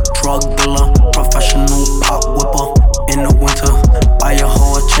Snicker. Drug dealer, professional pop whipper. In the winter, buy your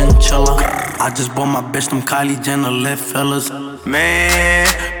whole chinchilla. I just bought my bitch them Kylie Jenner lip fillers. Man,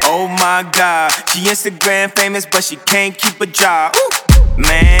 oh my God, she Instagram famous, but she can't keep a job. Ooh.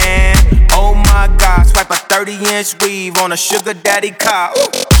 Man, oh my God, swipe a 30-inch weave on a sugar daddy car. Ooh.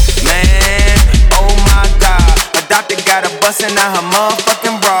 Man, oh my God, a doctor got her bustin' out her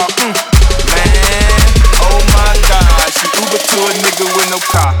motherfucking bra. Man, oh my God, she Uber to a nigga with no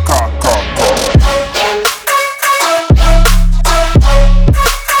car.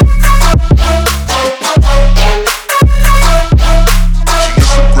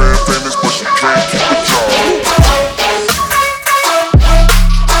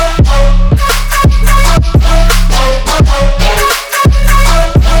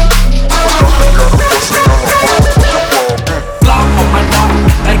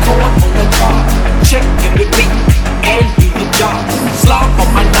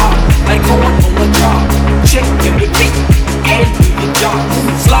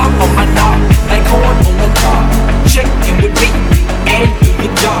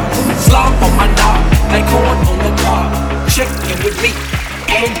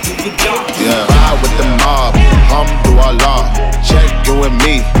 Yeah, ride with the mob, Alhamdulillah. Check you and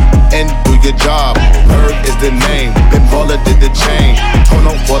me, and do your job. Berg is the name, Ben Baller did the chain.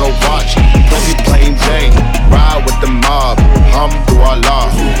 Tono for the watch, Prezi plain Jane. Ride with the mob,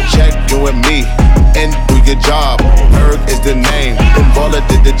 Alhamdulillah. Check you and me, and do your job. Berg is the name, Ben Baller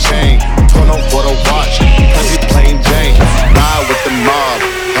did the chain. Tono for the watch, Prezi plain Jane. Ride with the mob,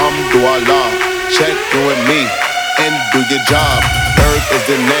 Alhamdulillah. Check you and me, and do your job. Berg is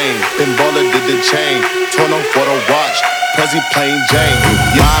the name, Ben Baller did the chain. Tono for the watch, Prezi plain Jane.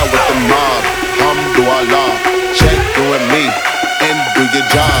 Ride with the mob, Alhamdulillah. Check you and me, and do your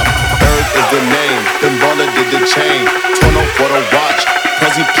job. Berg is the name, Ben Baller did the chain. Tono for the watch,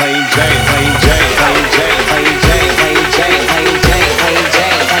 Prezi plain Jane. Plain Jane, plain Jane, plain Jane, plain Jane, plain Jane, plain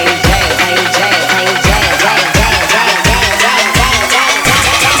Jane, plain Jane, plain Jane, plain Jane.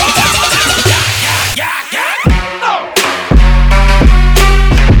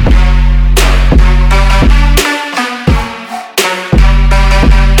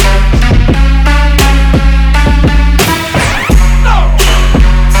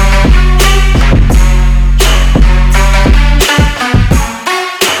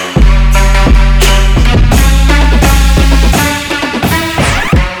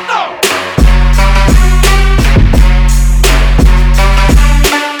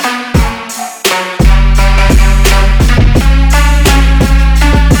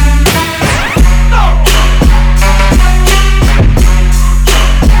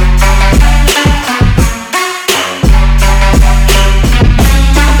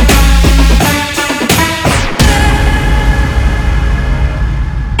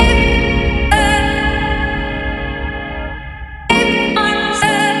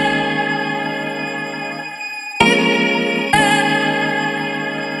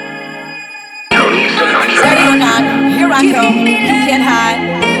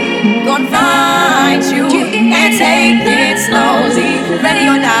 Ready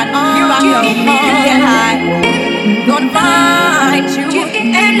or not,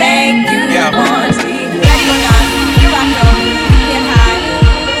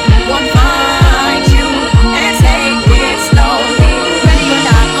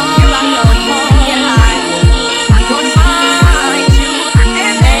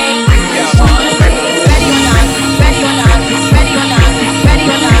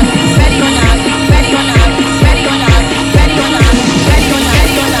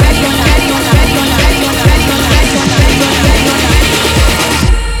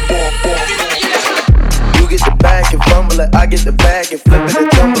 get the bag and flip it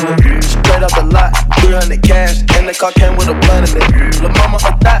and tumble it. Straight up the lot, 300 cash, and the car came with a blunt in it. Lil' mama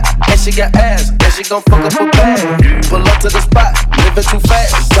a thot, and she got ass, and she gon' fuck up a bag. Pull up to the spot, living too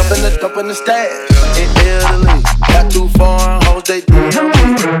fast, jumping the stash. In Italy, got too foreign hoes, they DM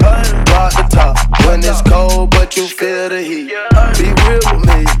me. Rock the top, when it's cold, but you feel the heat. Be real with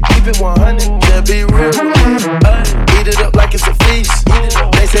me, keep it 100, yeah, be real with me. Eat it up like it's a feast.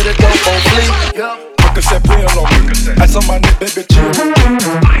 They say the dope on fleek. Percocet pill on me. Ass on my neck, baby, chill with me.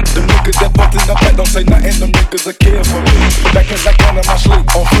 Them niggas that bust in the back don't say nothing. Them niggas a kill for me. Back as I can in my sleep,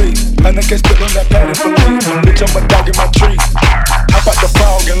 on fleek. Man, I can't spit on that pattern for me. Bitch, I'm a dog in my tree. Hop out the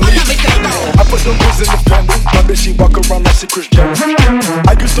frog and leave. I put them boots in the family. My bitch, she walk around like she Chris Jenner.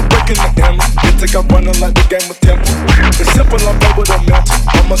 I used to break in the alley. Then take up running like the game of Temple. It's simple, I'm over the mountain.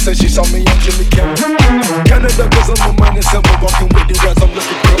 Mama said she saw me on Jimmy Kimmel. Canada, cause I'm a money simple. Walking with you as I'm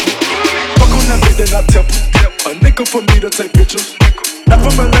looking crippled. Fuck on that bitch, then I temple. A nickel for me to take pictures. Not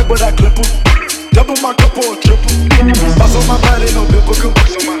from my leg, but I clip her. Double my cup or a triple. Boss on my body, no biblical.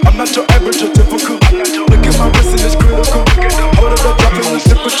 I'm not your average or typical. Look at my wrist and it's critical. Hold it up, dropping the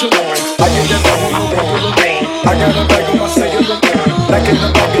temperature. I get that bag on my regular. I got a bag on my cellular. Like in the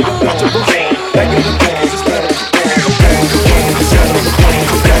bag of the vegetables. Bag of the package is better.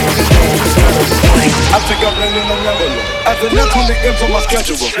 I think I'm landing on yellow. As the next 20 M's on my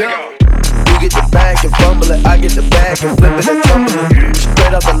schedule. You get the bag and fumble it, I get the bag and flip it and tumble it.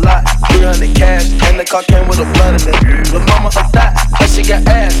 Straight up the lot, 300 cash, and the car came with a blunt in it. Lil' mama a thot, and she got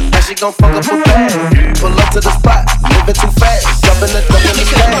ass, and she gon' fuck up a bag. Pull up to the spot, living too fast, jumping the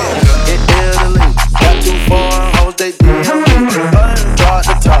stand. In Italy, got too foreign hoes, they DM me. Draw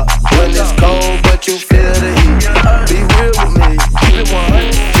the top, when it's cold, but you feel the heat. Be real with me, keep it 100,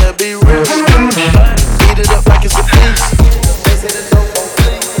 yeah, be real with me. Eat it up like it's a feast. They say the dope on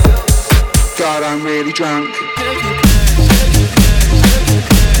fleek. God, I'm really drunk.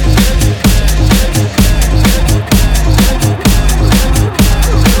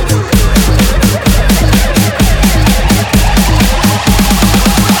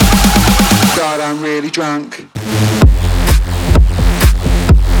 God, I'm really drunk.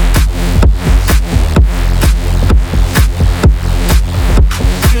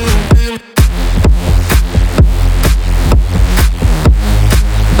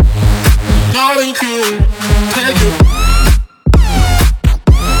 Darling, cool, take it.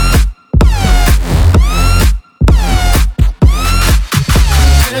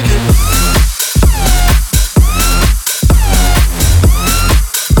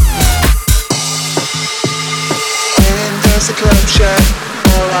 The club shirt,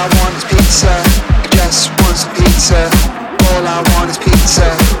 all I want is pizza. Just want some pizza. All I want is pizza.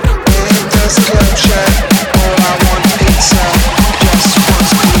 In does the club shirt, all I want is pizza. Just want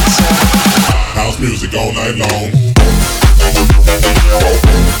some pizza. House music all night long.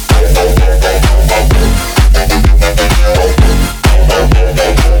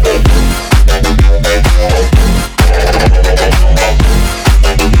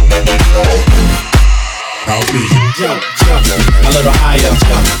 House music. Jump, jump, a little higher,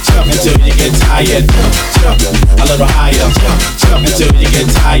 jump until you get tired. Jump, a little higher, jump until you get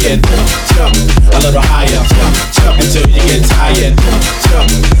tired. Jump, a little higher, jump until you get tired.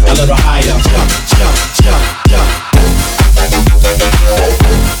 Jump, a little higher, jump.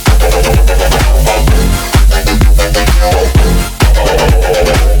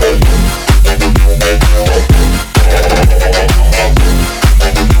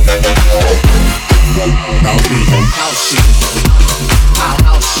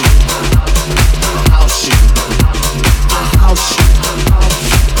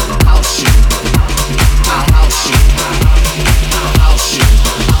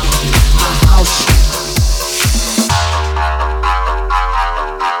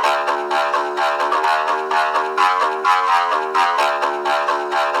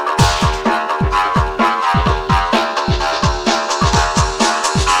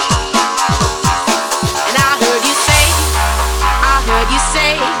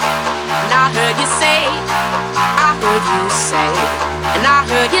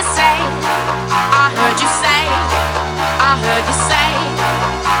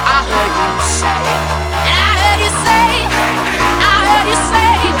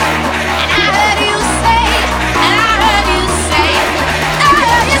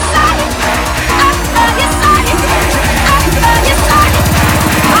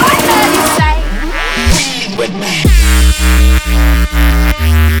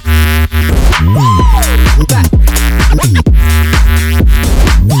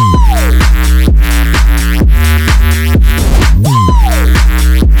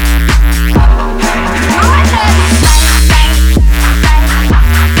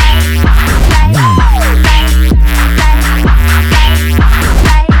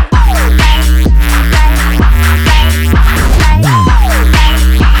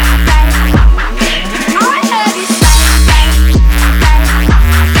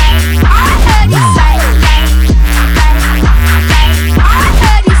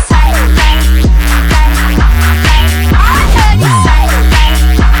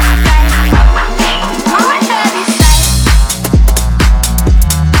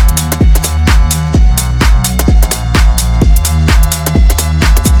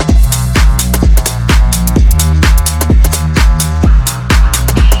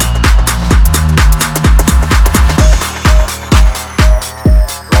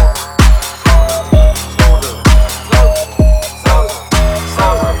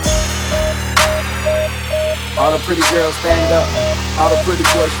 pretty girls stand up. All the pretty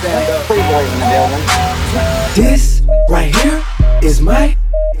boys stand up. Pretty boys in the building. This right here is my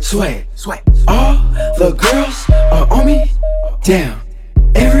swag. All the girls are on me. Damn,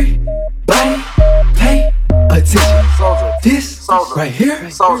 everybody pay attention. This right here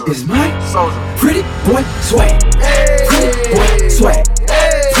is my pretty boy swag. Pretty boy swag.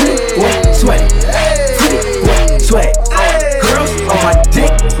 Pretty boy swag. Pretty boy swag. Girls on my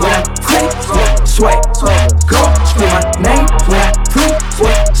dick when I pretty boy swag. Girl scream my name when I pretty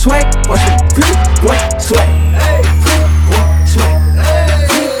boy swag. Watch me pretty boy swag. Pretty boy swag.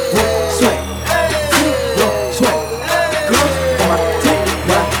 Pretty boy swag. Pretty boy swag. Girls on my dick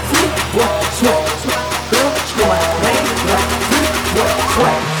when I pretty boy swag. Girl scream my name when I pretty boy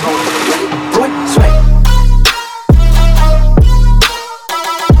swag. Pretty boy swag.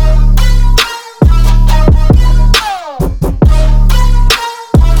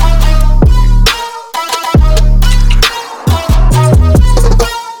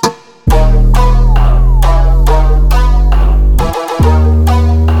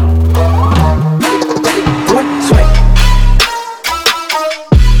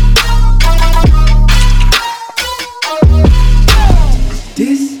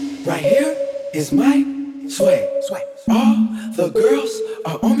 Is my swag. All the girls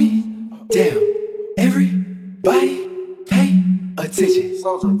are on me. Damn, everybody pay attention.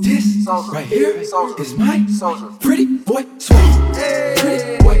 This right here is my pretty boy swag.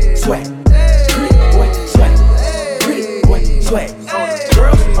 Pretty boy swag. Pretty boy swag. Pretty boy swag.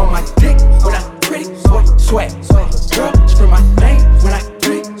 Girls on my dick when I pretty boy swag. Girl scream my name when I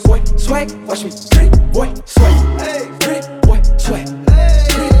pretty boy swag. Watch me pretty boy swag. Pretty boy swag.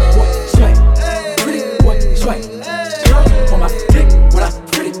 Pretty boy swag. Swag. Girl on my dick when I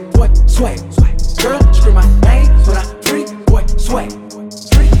pretty boy swag. Girl scream my name when I pretty boy swag.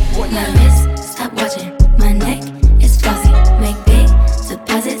 Pretty boy. Now miss, stop watching. My neck is flossy. Make big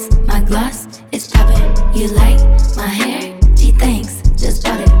deposits. My gloss is popping. You like my hair? Gee, thanks. Just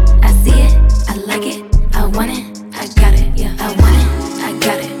bought it. I see it. I like it. I want it. I got it. Yeah, I want it. I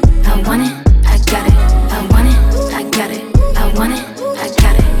got it. I want it. I got it. I want it. I got it. I want it. I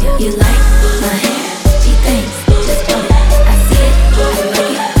got it. Yeah. You like my hair? Thanks, just bought it. I see it, I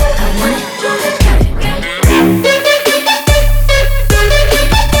like it, I want it, I got it.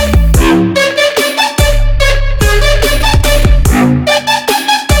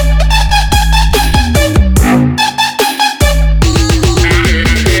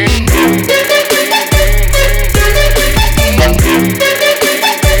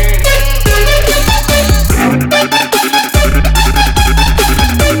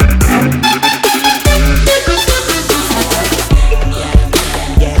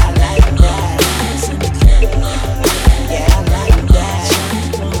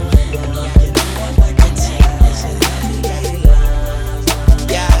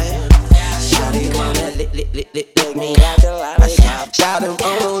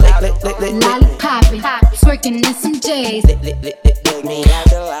 Lollipop, twerking in some J's.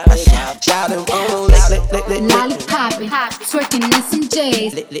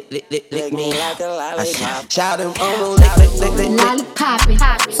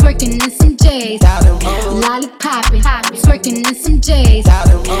 Lollipop, twerking in some J's. Lollipop, twerking in some J's. Lollipop, twerking in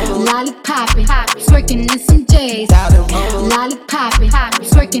some J's. Lollipop, twerking in some J's. Lollipop,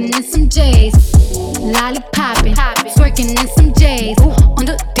 twerking in some J's. Lollipop, twerking in some J's. On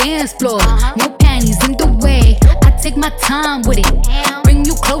the dance floor, no panties in the way. I take my time with it, bring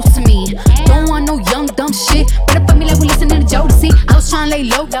you close to me. Don't want no young dumb shit. Better fuck me like we listening to Jodeci. I was trying to lay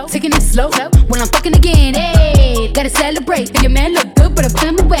low, taking it slow. When I'm fucking again, hey, gotta celebrate. If your man look good, but I put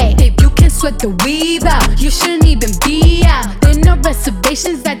him away. If you can sweat the weave out, you shouldn't even be out. There no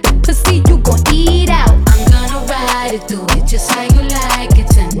reservations at the pussy, you gon' eat out. I'm gonna ride it, do it just how you like it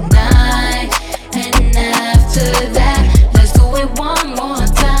tonight. And after that, let's do it one more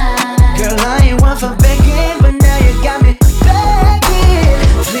time. Girl, I ain't one for begging, but now you got me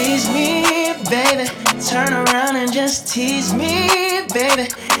begging. Please me, baby. Turn around and just tease me, baby.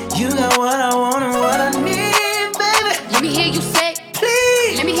 You got what I want and what I need, baby. Let me hear you say,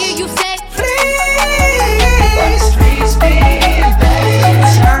 please. Let me hear you say, please. Please me, baby.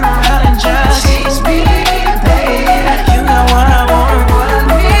 Turn around and just tease me, baby. You got what I want and what I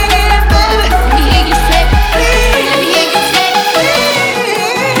need, baby. Let me hear you say, please. Let me hear you say,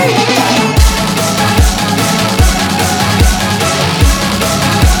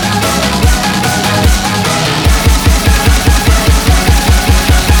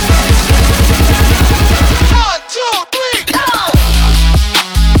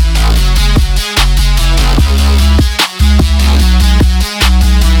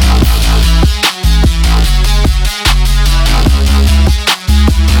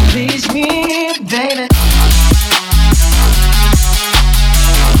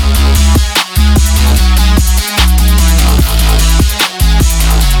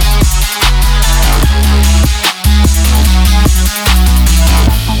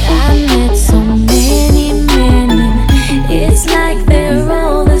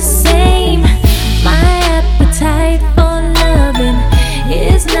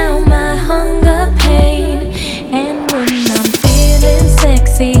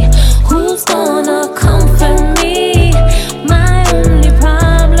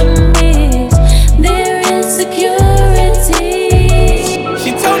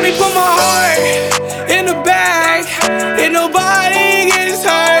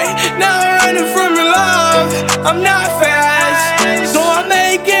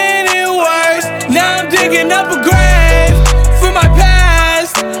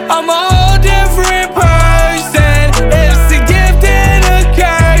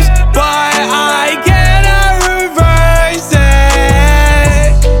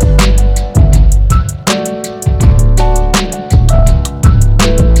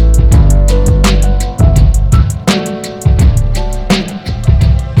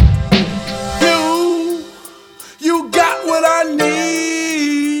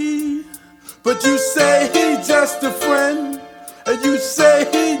 but you say he just a friend. And you say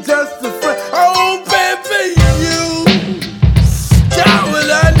he just a friend. Oh, baby, you got what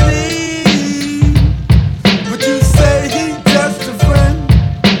I need. But you say he just a friend.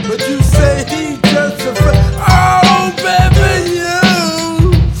 But you say he just a friend. Oh, baby, you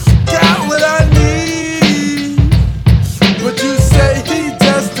got what I need. But you say he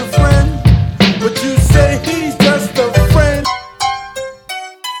just a friend. But you say he's just a friend.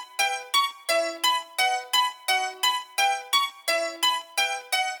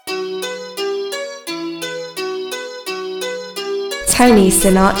 Tony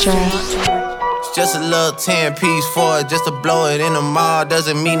Sinatra. It's just a little 10-piece for it, just to blow it in the mall.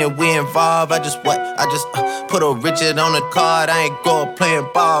 Doesn't mean that we involved. I just put a Richard on the card. I ain't going playing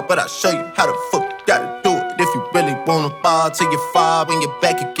ball, but I'll show you how the fuck you gotta do it. If you really wanna ball till you fall when you're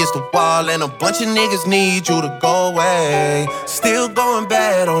back against the wall. And a bunch of niggas need you to go away. Still going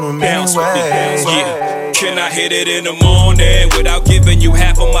bad on them anyway. Yeah. Can I hit it in the morning without giving you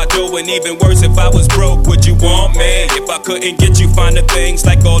half of my dough? And even worse, if I was broke, would you want me? If I couldn't get you finer things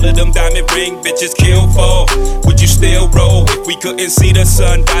like all of them diamond ring bitches kill for, would you still roll? If we couldn't see the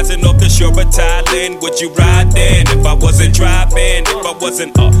sun rising off the shore of Thailand, would you ride then? If I wasn't driving, if I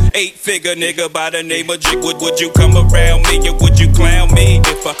wasn't a 8-figure nigga by the name of Jig, would you come around me or would you clown me?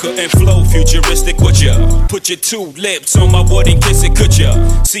 If I couldn't flow futuristic, would ya put your 2 lips on my wood and kiss it? Could ya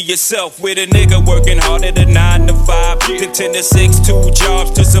see yourself with a nigga working harder than 9 to 5, than 10 to 6, 2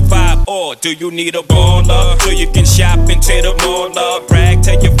 jobs to survive? Or do you need a baller so you can shop into the mall up? Brag,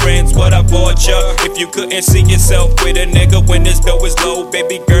 tell your friends what I bought ya. If you couldn't see yourself with a nigga when this dough is low,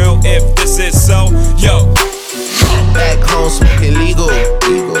 baby girl, if this is so, yo. Back home smoking legal.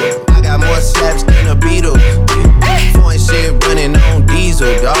 I got more slaps than a Beatle. Foreign shit running on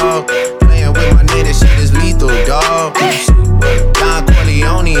diesel, dawg. Playing with my nigga, shit is lethal, dawg. Don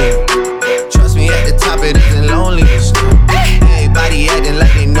Corleone. Trust me, at the top it isn't lonely. Everybody acting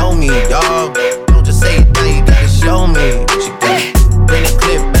like they know me, dawg. Don't just say it, now you gotta show me. What you got? Bring the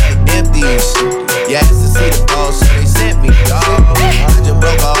clip back empty. You asked to see the ball, so they sent me, dawg. I just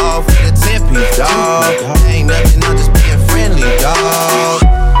broke her off with a 10-piece, dawg. Ain't nothing, I'm just being friendly, dawg.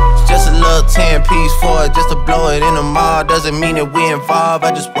 Just a little 10-piece for it, just to blow it in the mall. Doesn't mean that we involved.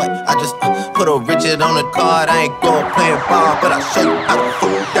 I just put a Richard on the card. I ain't going playing ball, but I'll show you how to fuck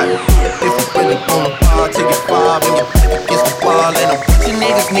that. If you really wanna ball, take it far when you're back against the wall. And a bunch of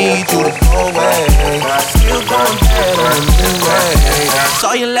niggas need you to go away. Still going bad on the new way.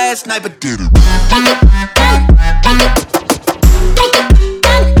 Saw you last night, but did it.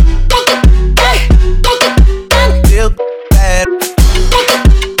 Still bad.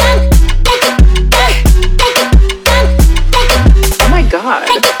 Oh my god.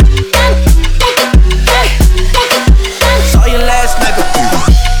 Saw you last night, but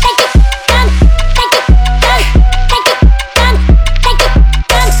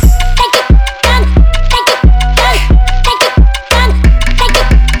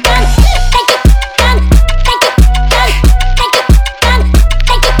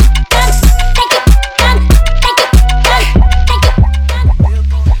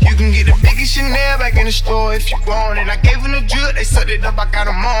store if you want it. I gave them the drill, they set it up, I got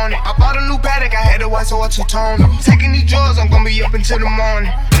them on it. I bought a new Patek, I had to watch, so I two-toned it. Taking these drugs, I'm gonna be up until the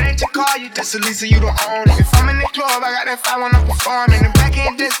morning. It ain't your car, you just a Lisa, you don't own it. If I'm in the club, I got that fire when I'm performing. The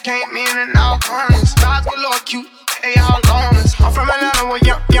backhand disc came in and all corners. Stars galore cute, they all loners. I'm from Atlanta where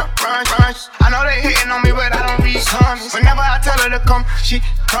young runs. I know they hating on me, but I don't read comments. Whenever I tell her to come, she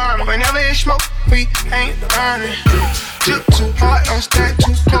coming. Whenever it's smoke, we ain't burning. Drip too hard, don't stand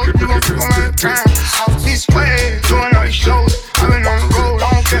too close. You gon' flip around the ground. Off this way, doing all these shows. I've been on the road, I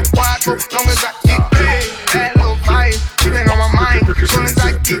don't care why I go, long as I get paid. That little vibe, she been on my mind. Soon as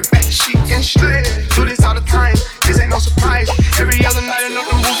I get back, she can shred. Do this all the time, this ain't no surprise. Every other night,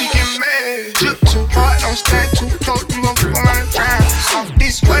 another movie get made. Drip too hard, don't stand too close. You gon' flip around the ground. Off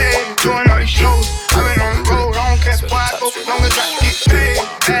this way, doing all these shows. I've been on the road, I don't care why I go, long as I get paid.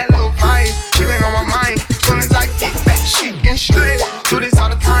 That little vibe, she been on my mind. Soon as I get back, she can shred. Do this all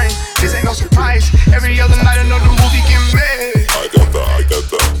the time, this ain't no surprise. Every other night, another movie get made. I got the.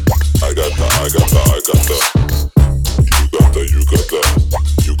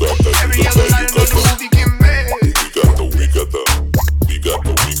 You got the. Every other night, another movie get made. We got the.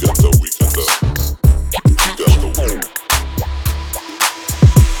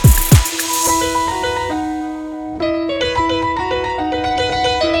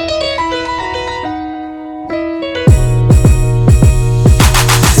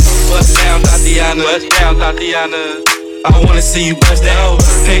 Bust down, Tatiana. I wanna see you bust down.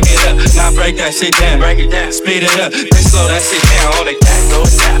 Pick it up, now break that shit down. Break it down, speed it up, then slow that shit down. On the cat, slow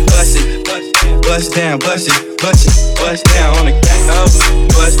it down, bust it, bust down, bust it, bust down on the gang.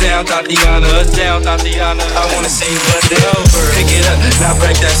 Bust down, Tatiana, down, Tatiana. I wanna see you bust it over. Pick it up, now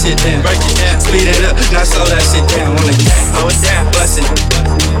break that shit down. Break it down, speed it up, now slow that shit down on the gang. Slow it down, bust it,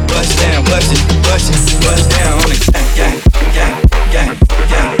 bust down, bust it, bust down on the gang, gang, gang,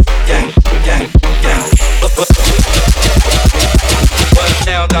 gang, gang, gang, gang. Bust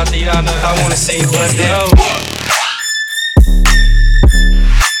down, Tatiana. I wanna see you bust it over.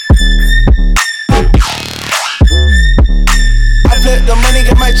 The money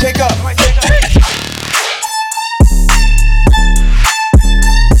get my check up.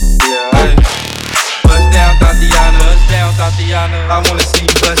 Yeah, bust down, Tatiana. Bust down, Tatiana. I wanna see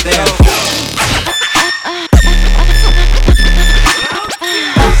you bust down.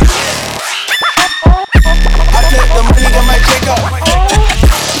 I take the money get my check up.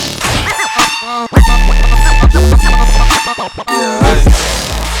 Yeah,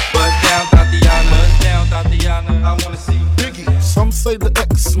 bust down, Tatiana. Bust down, Tatiana. I wanna see you. Some say the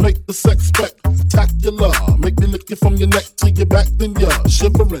X make the sex spectacular. Make me lick you from your neck to your back, then you're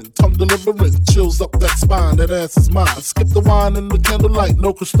shivering, tongue delivering, chills up that spine. That ass is mine. Skip the wine and the candlelight,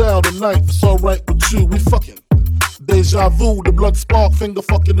 no crystal tonight. It's alright with you, we fucking. Deja vu, the blood spark, finger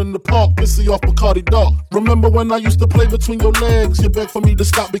fucking in the park, pissy off Bacardi Dark. Remember when I used to play between your legs? You begged for me to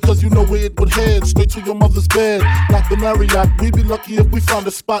stop because you know where it would head. Straight to your mother's bed, not the Marriott. We'd be lucky if we found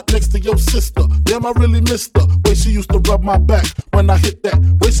a spot next to your sister. Damn, I really missed her. Way she used to rub my back when I hit that.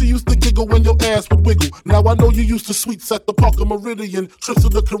 Way she used to giggle when your ass would wiggle. Now I know you used to sweets at the Parker Meridian, trips to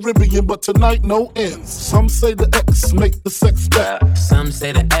the Caribbean, but tonight no ends. Some say the X make the sex best. Some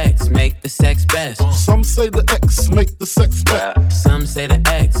say the X make the sex best. Some say the X make the sex best. Some say the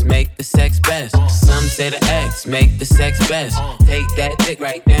X make the sex best. Some say the X make the sex best. Take that dick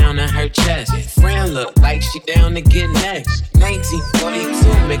right down on her chest. Friend look like she down to get next.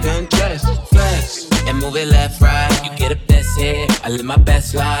 1942, make her undress. Flex and move it left, right. You get a best head, I live my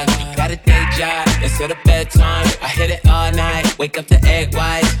best life. You got a day job instead of bedtime. I hit it all night, wake up to egg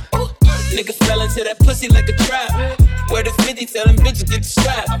whites. Nigga fell into that pussy like a trap. Where the 50 tell them bitches get the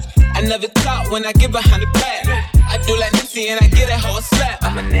strap. I never talk when I get behind the back. I do like Nipsey and I get that whole slap.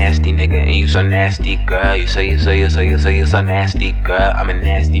 I'm a nasty nigga and you so nasty, girl. You say you so nasty, girl. I'm a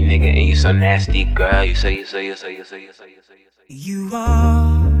nasty nigga and you so nasty, girl. You say. You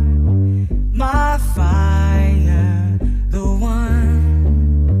are my fire, the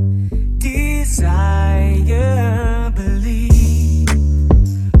one desire, believe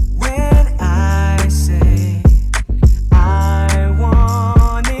when I say I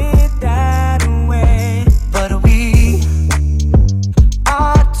want it that way. But we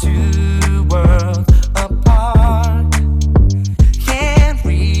are two worlds apart, can't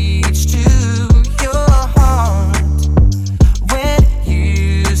reach to your heart when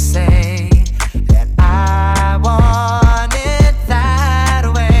you say that I want it that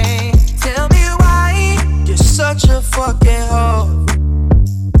way. Tell me why you're such a fucking hoe.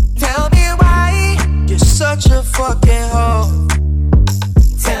 Tell me why you're such a fucking hoe.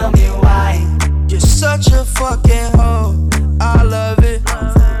 Tell me why you're such a fucking hoe. I love it.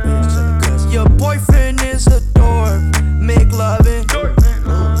 Your boyfriend is a dork. Make loving.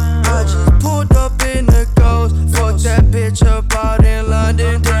 I just pulled up in the ghost. Fucked that bitch up out in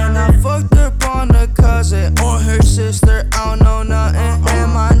London. Then I fucked up on a cousin or her sister. I don't know nothing.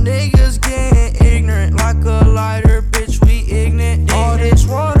 And my niggas getting ignorant like a lighter. Bitch, we ignorant. All this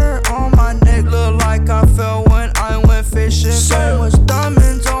water on my neck look like I fell when I went fishing. So much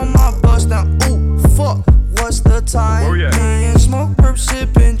diamonds on my bust now. Ooh, fuck, what's the time? Me and smoke, perp,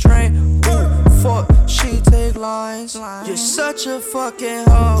 sipping, train. Ooh, fuck, she take lines. You're such a fucking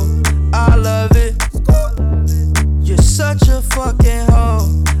hoe. I love it. You're such a fucking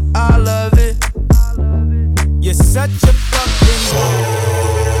hoe. I love it. You're such a fucking hoe.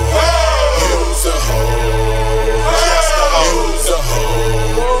 You's a hoe. You's a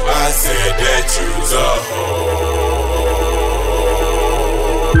hoe. I said that you's a hoe.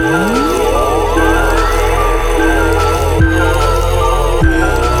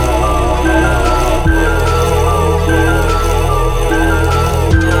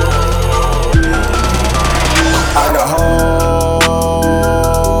 I got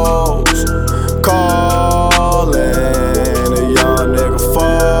hoes calling a young nigga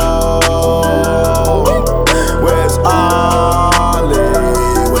phone. Where's Ollie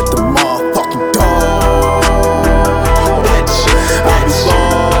with the motherfucking dog? Bitch, I be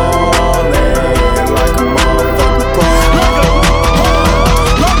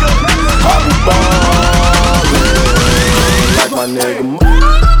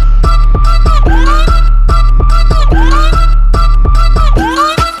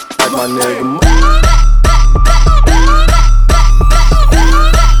my nigga.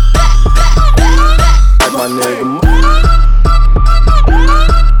 My nigga,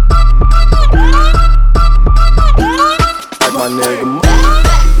 my nigga.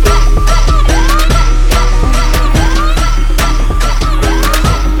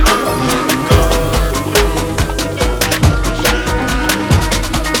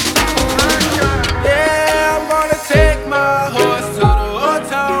 Yeah, I'm gonna take my horse to the old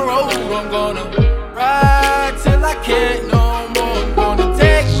town road. I'm gonna ride till I can't no more. I'm gonna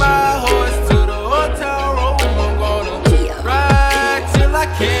take my horse to the old town road. I'm gonna ride till I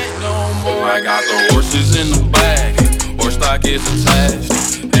can't no more. I got the horses in the bag, horse stock is attached.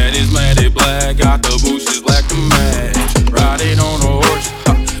 And it's matted black, got the bushes black to match. Riding on a horse,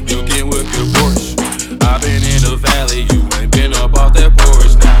 you can whip your Porsche. I've been in the valley, you ain't been up off that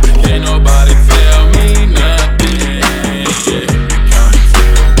porch. Now can't nobody tell me nothing. Yeah, can't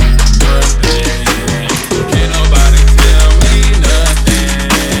tell me nothing. Can't nobody tell me nothing.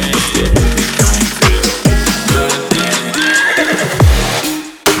 Yeah, can't tell me nothing.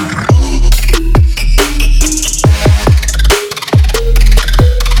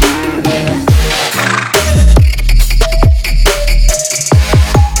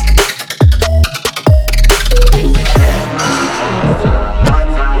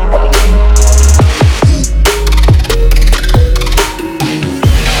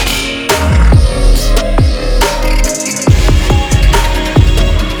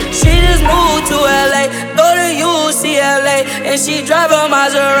 And she drive a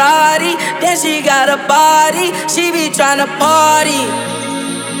Maserati, then she got a body. She be tryna party.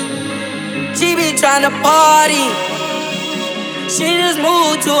 She be tryna party. She just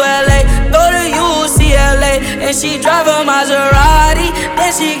moved to LA, go to UCLA. And she drive a Maserati,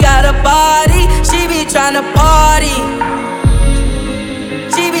 then she got a body. She be tryna party.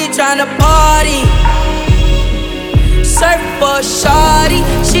 She be tryna party. Surf for shawty,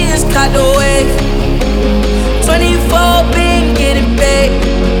 she just caught the wave. 24 been getting paid.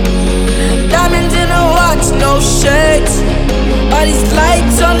 Diamonds in the watch, no shades. All these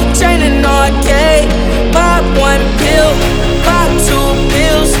lights on the chain and arcade. Pop one pill, pop two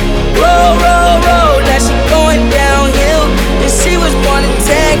pills. Roll, roll, roll, now she going downhill. And she was born in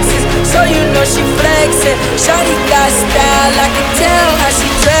Texas, so you know she flexin'. Shawty got style, I can tell how she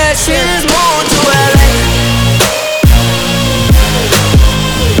dress. She just moved to LA.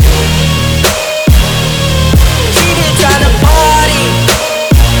 Tryna party.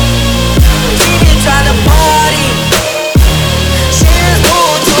 She been tryna party. She just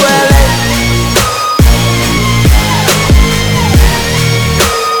moved to LA.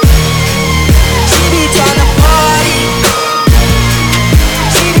 She be tryna party.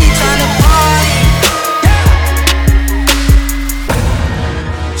 She be tryna party.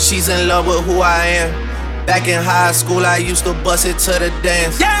 She's in love with who I am. Back in high school, I used to bust it to the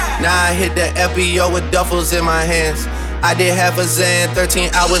dance. Now I hit the FBO with duffels in my hands. I did half a Zan,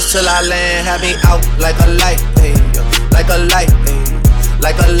 13 hours till I land. Had me out like a light, ayy, like a light, ayy,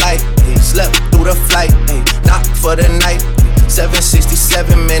 like a light, ayy. Slept through the flight, ayy, not for the night.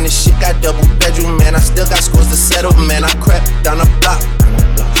 767, man, this shit got double bedroom, man. I still got scores to settle, man. I crept down the block,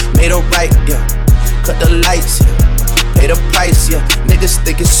 made a right, yeah. Cut the lights, yeah. Pay the price, yeah. Niggas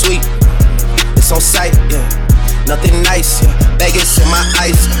think it's sweet. It's on sight, yeah. Nothing nice, yeah. Vegas in my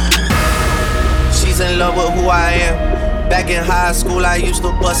ice. She's in love with who I am. Back in high school, I used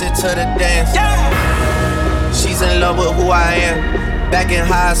to bust it to the dance. She's in love with who I am. Back in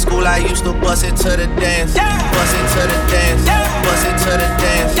high school, I used to bust it to the dance. Bust it to the dance. Bust it to the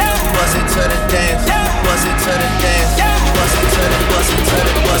dance. Bust it to the dance. Bust it to the dance. Bust it to the, bust it to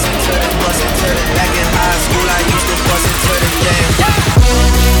the, bust it to the, bust it to the. Back in high school, I used to bust it to the dance.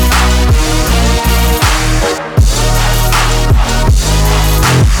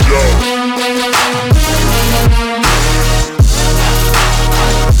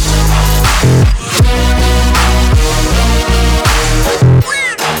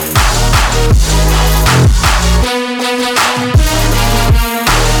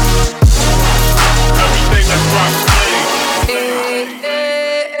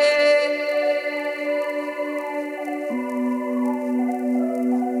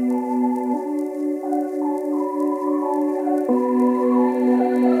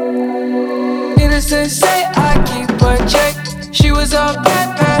 Innocent say I keep her check. She was a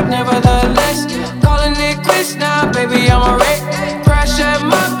bad, nevertheless. Calling it quits now, baby, I'm a wreck. Crash at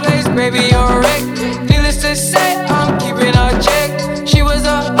my place, baby, you're a wreck.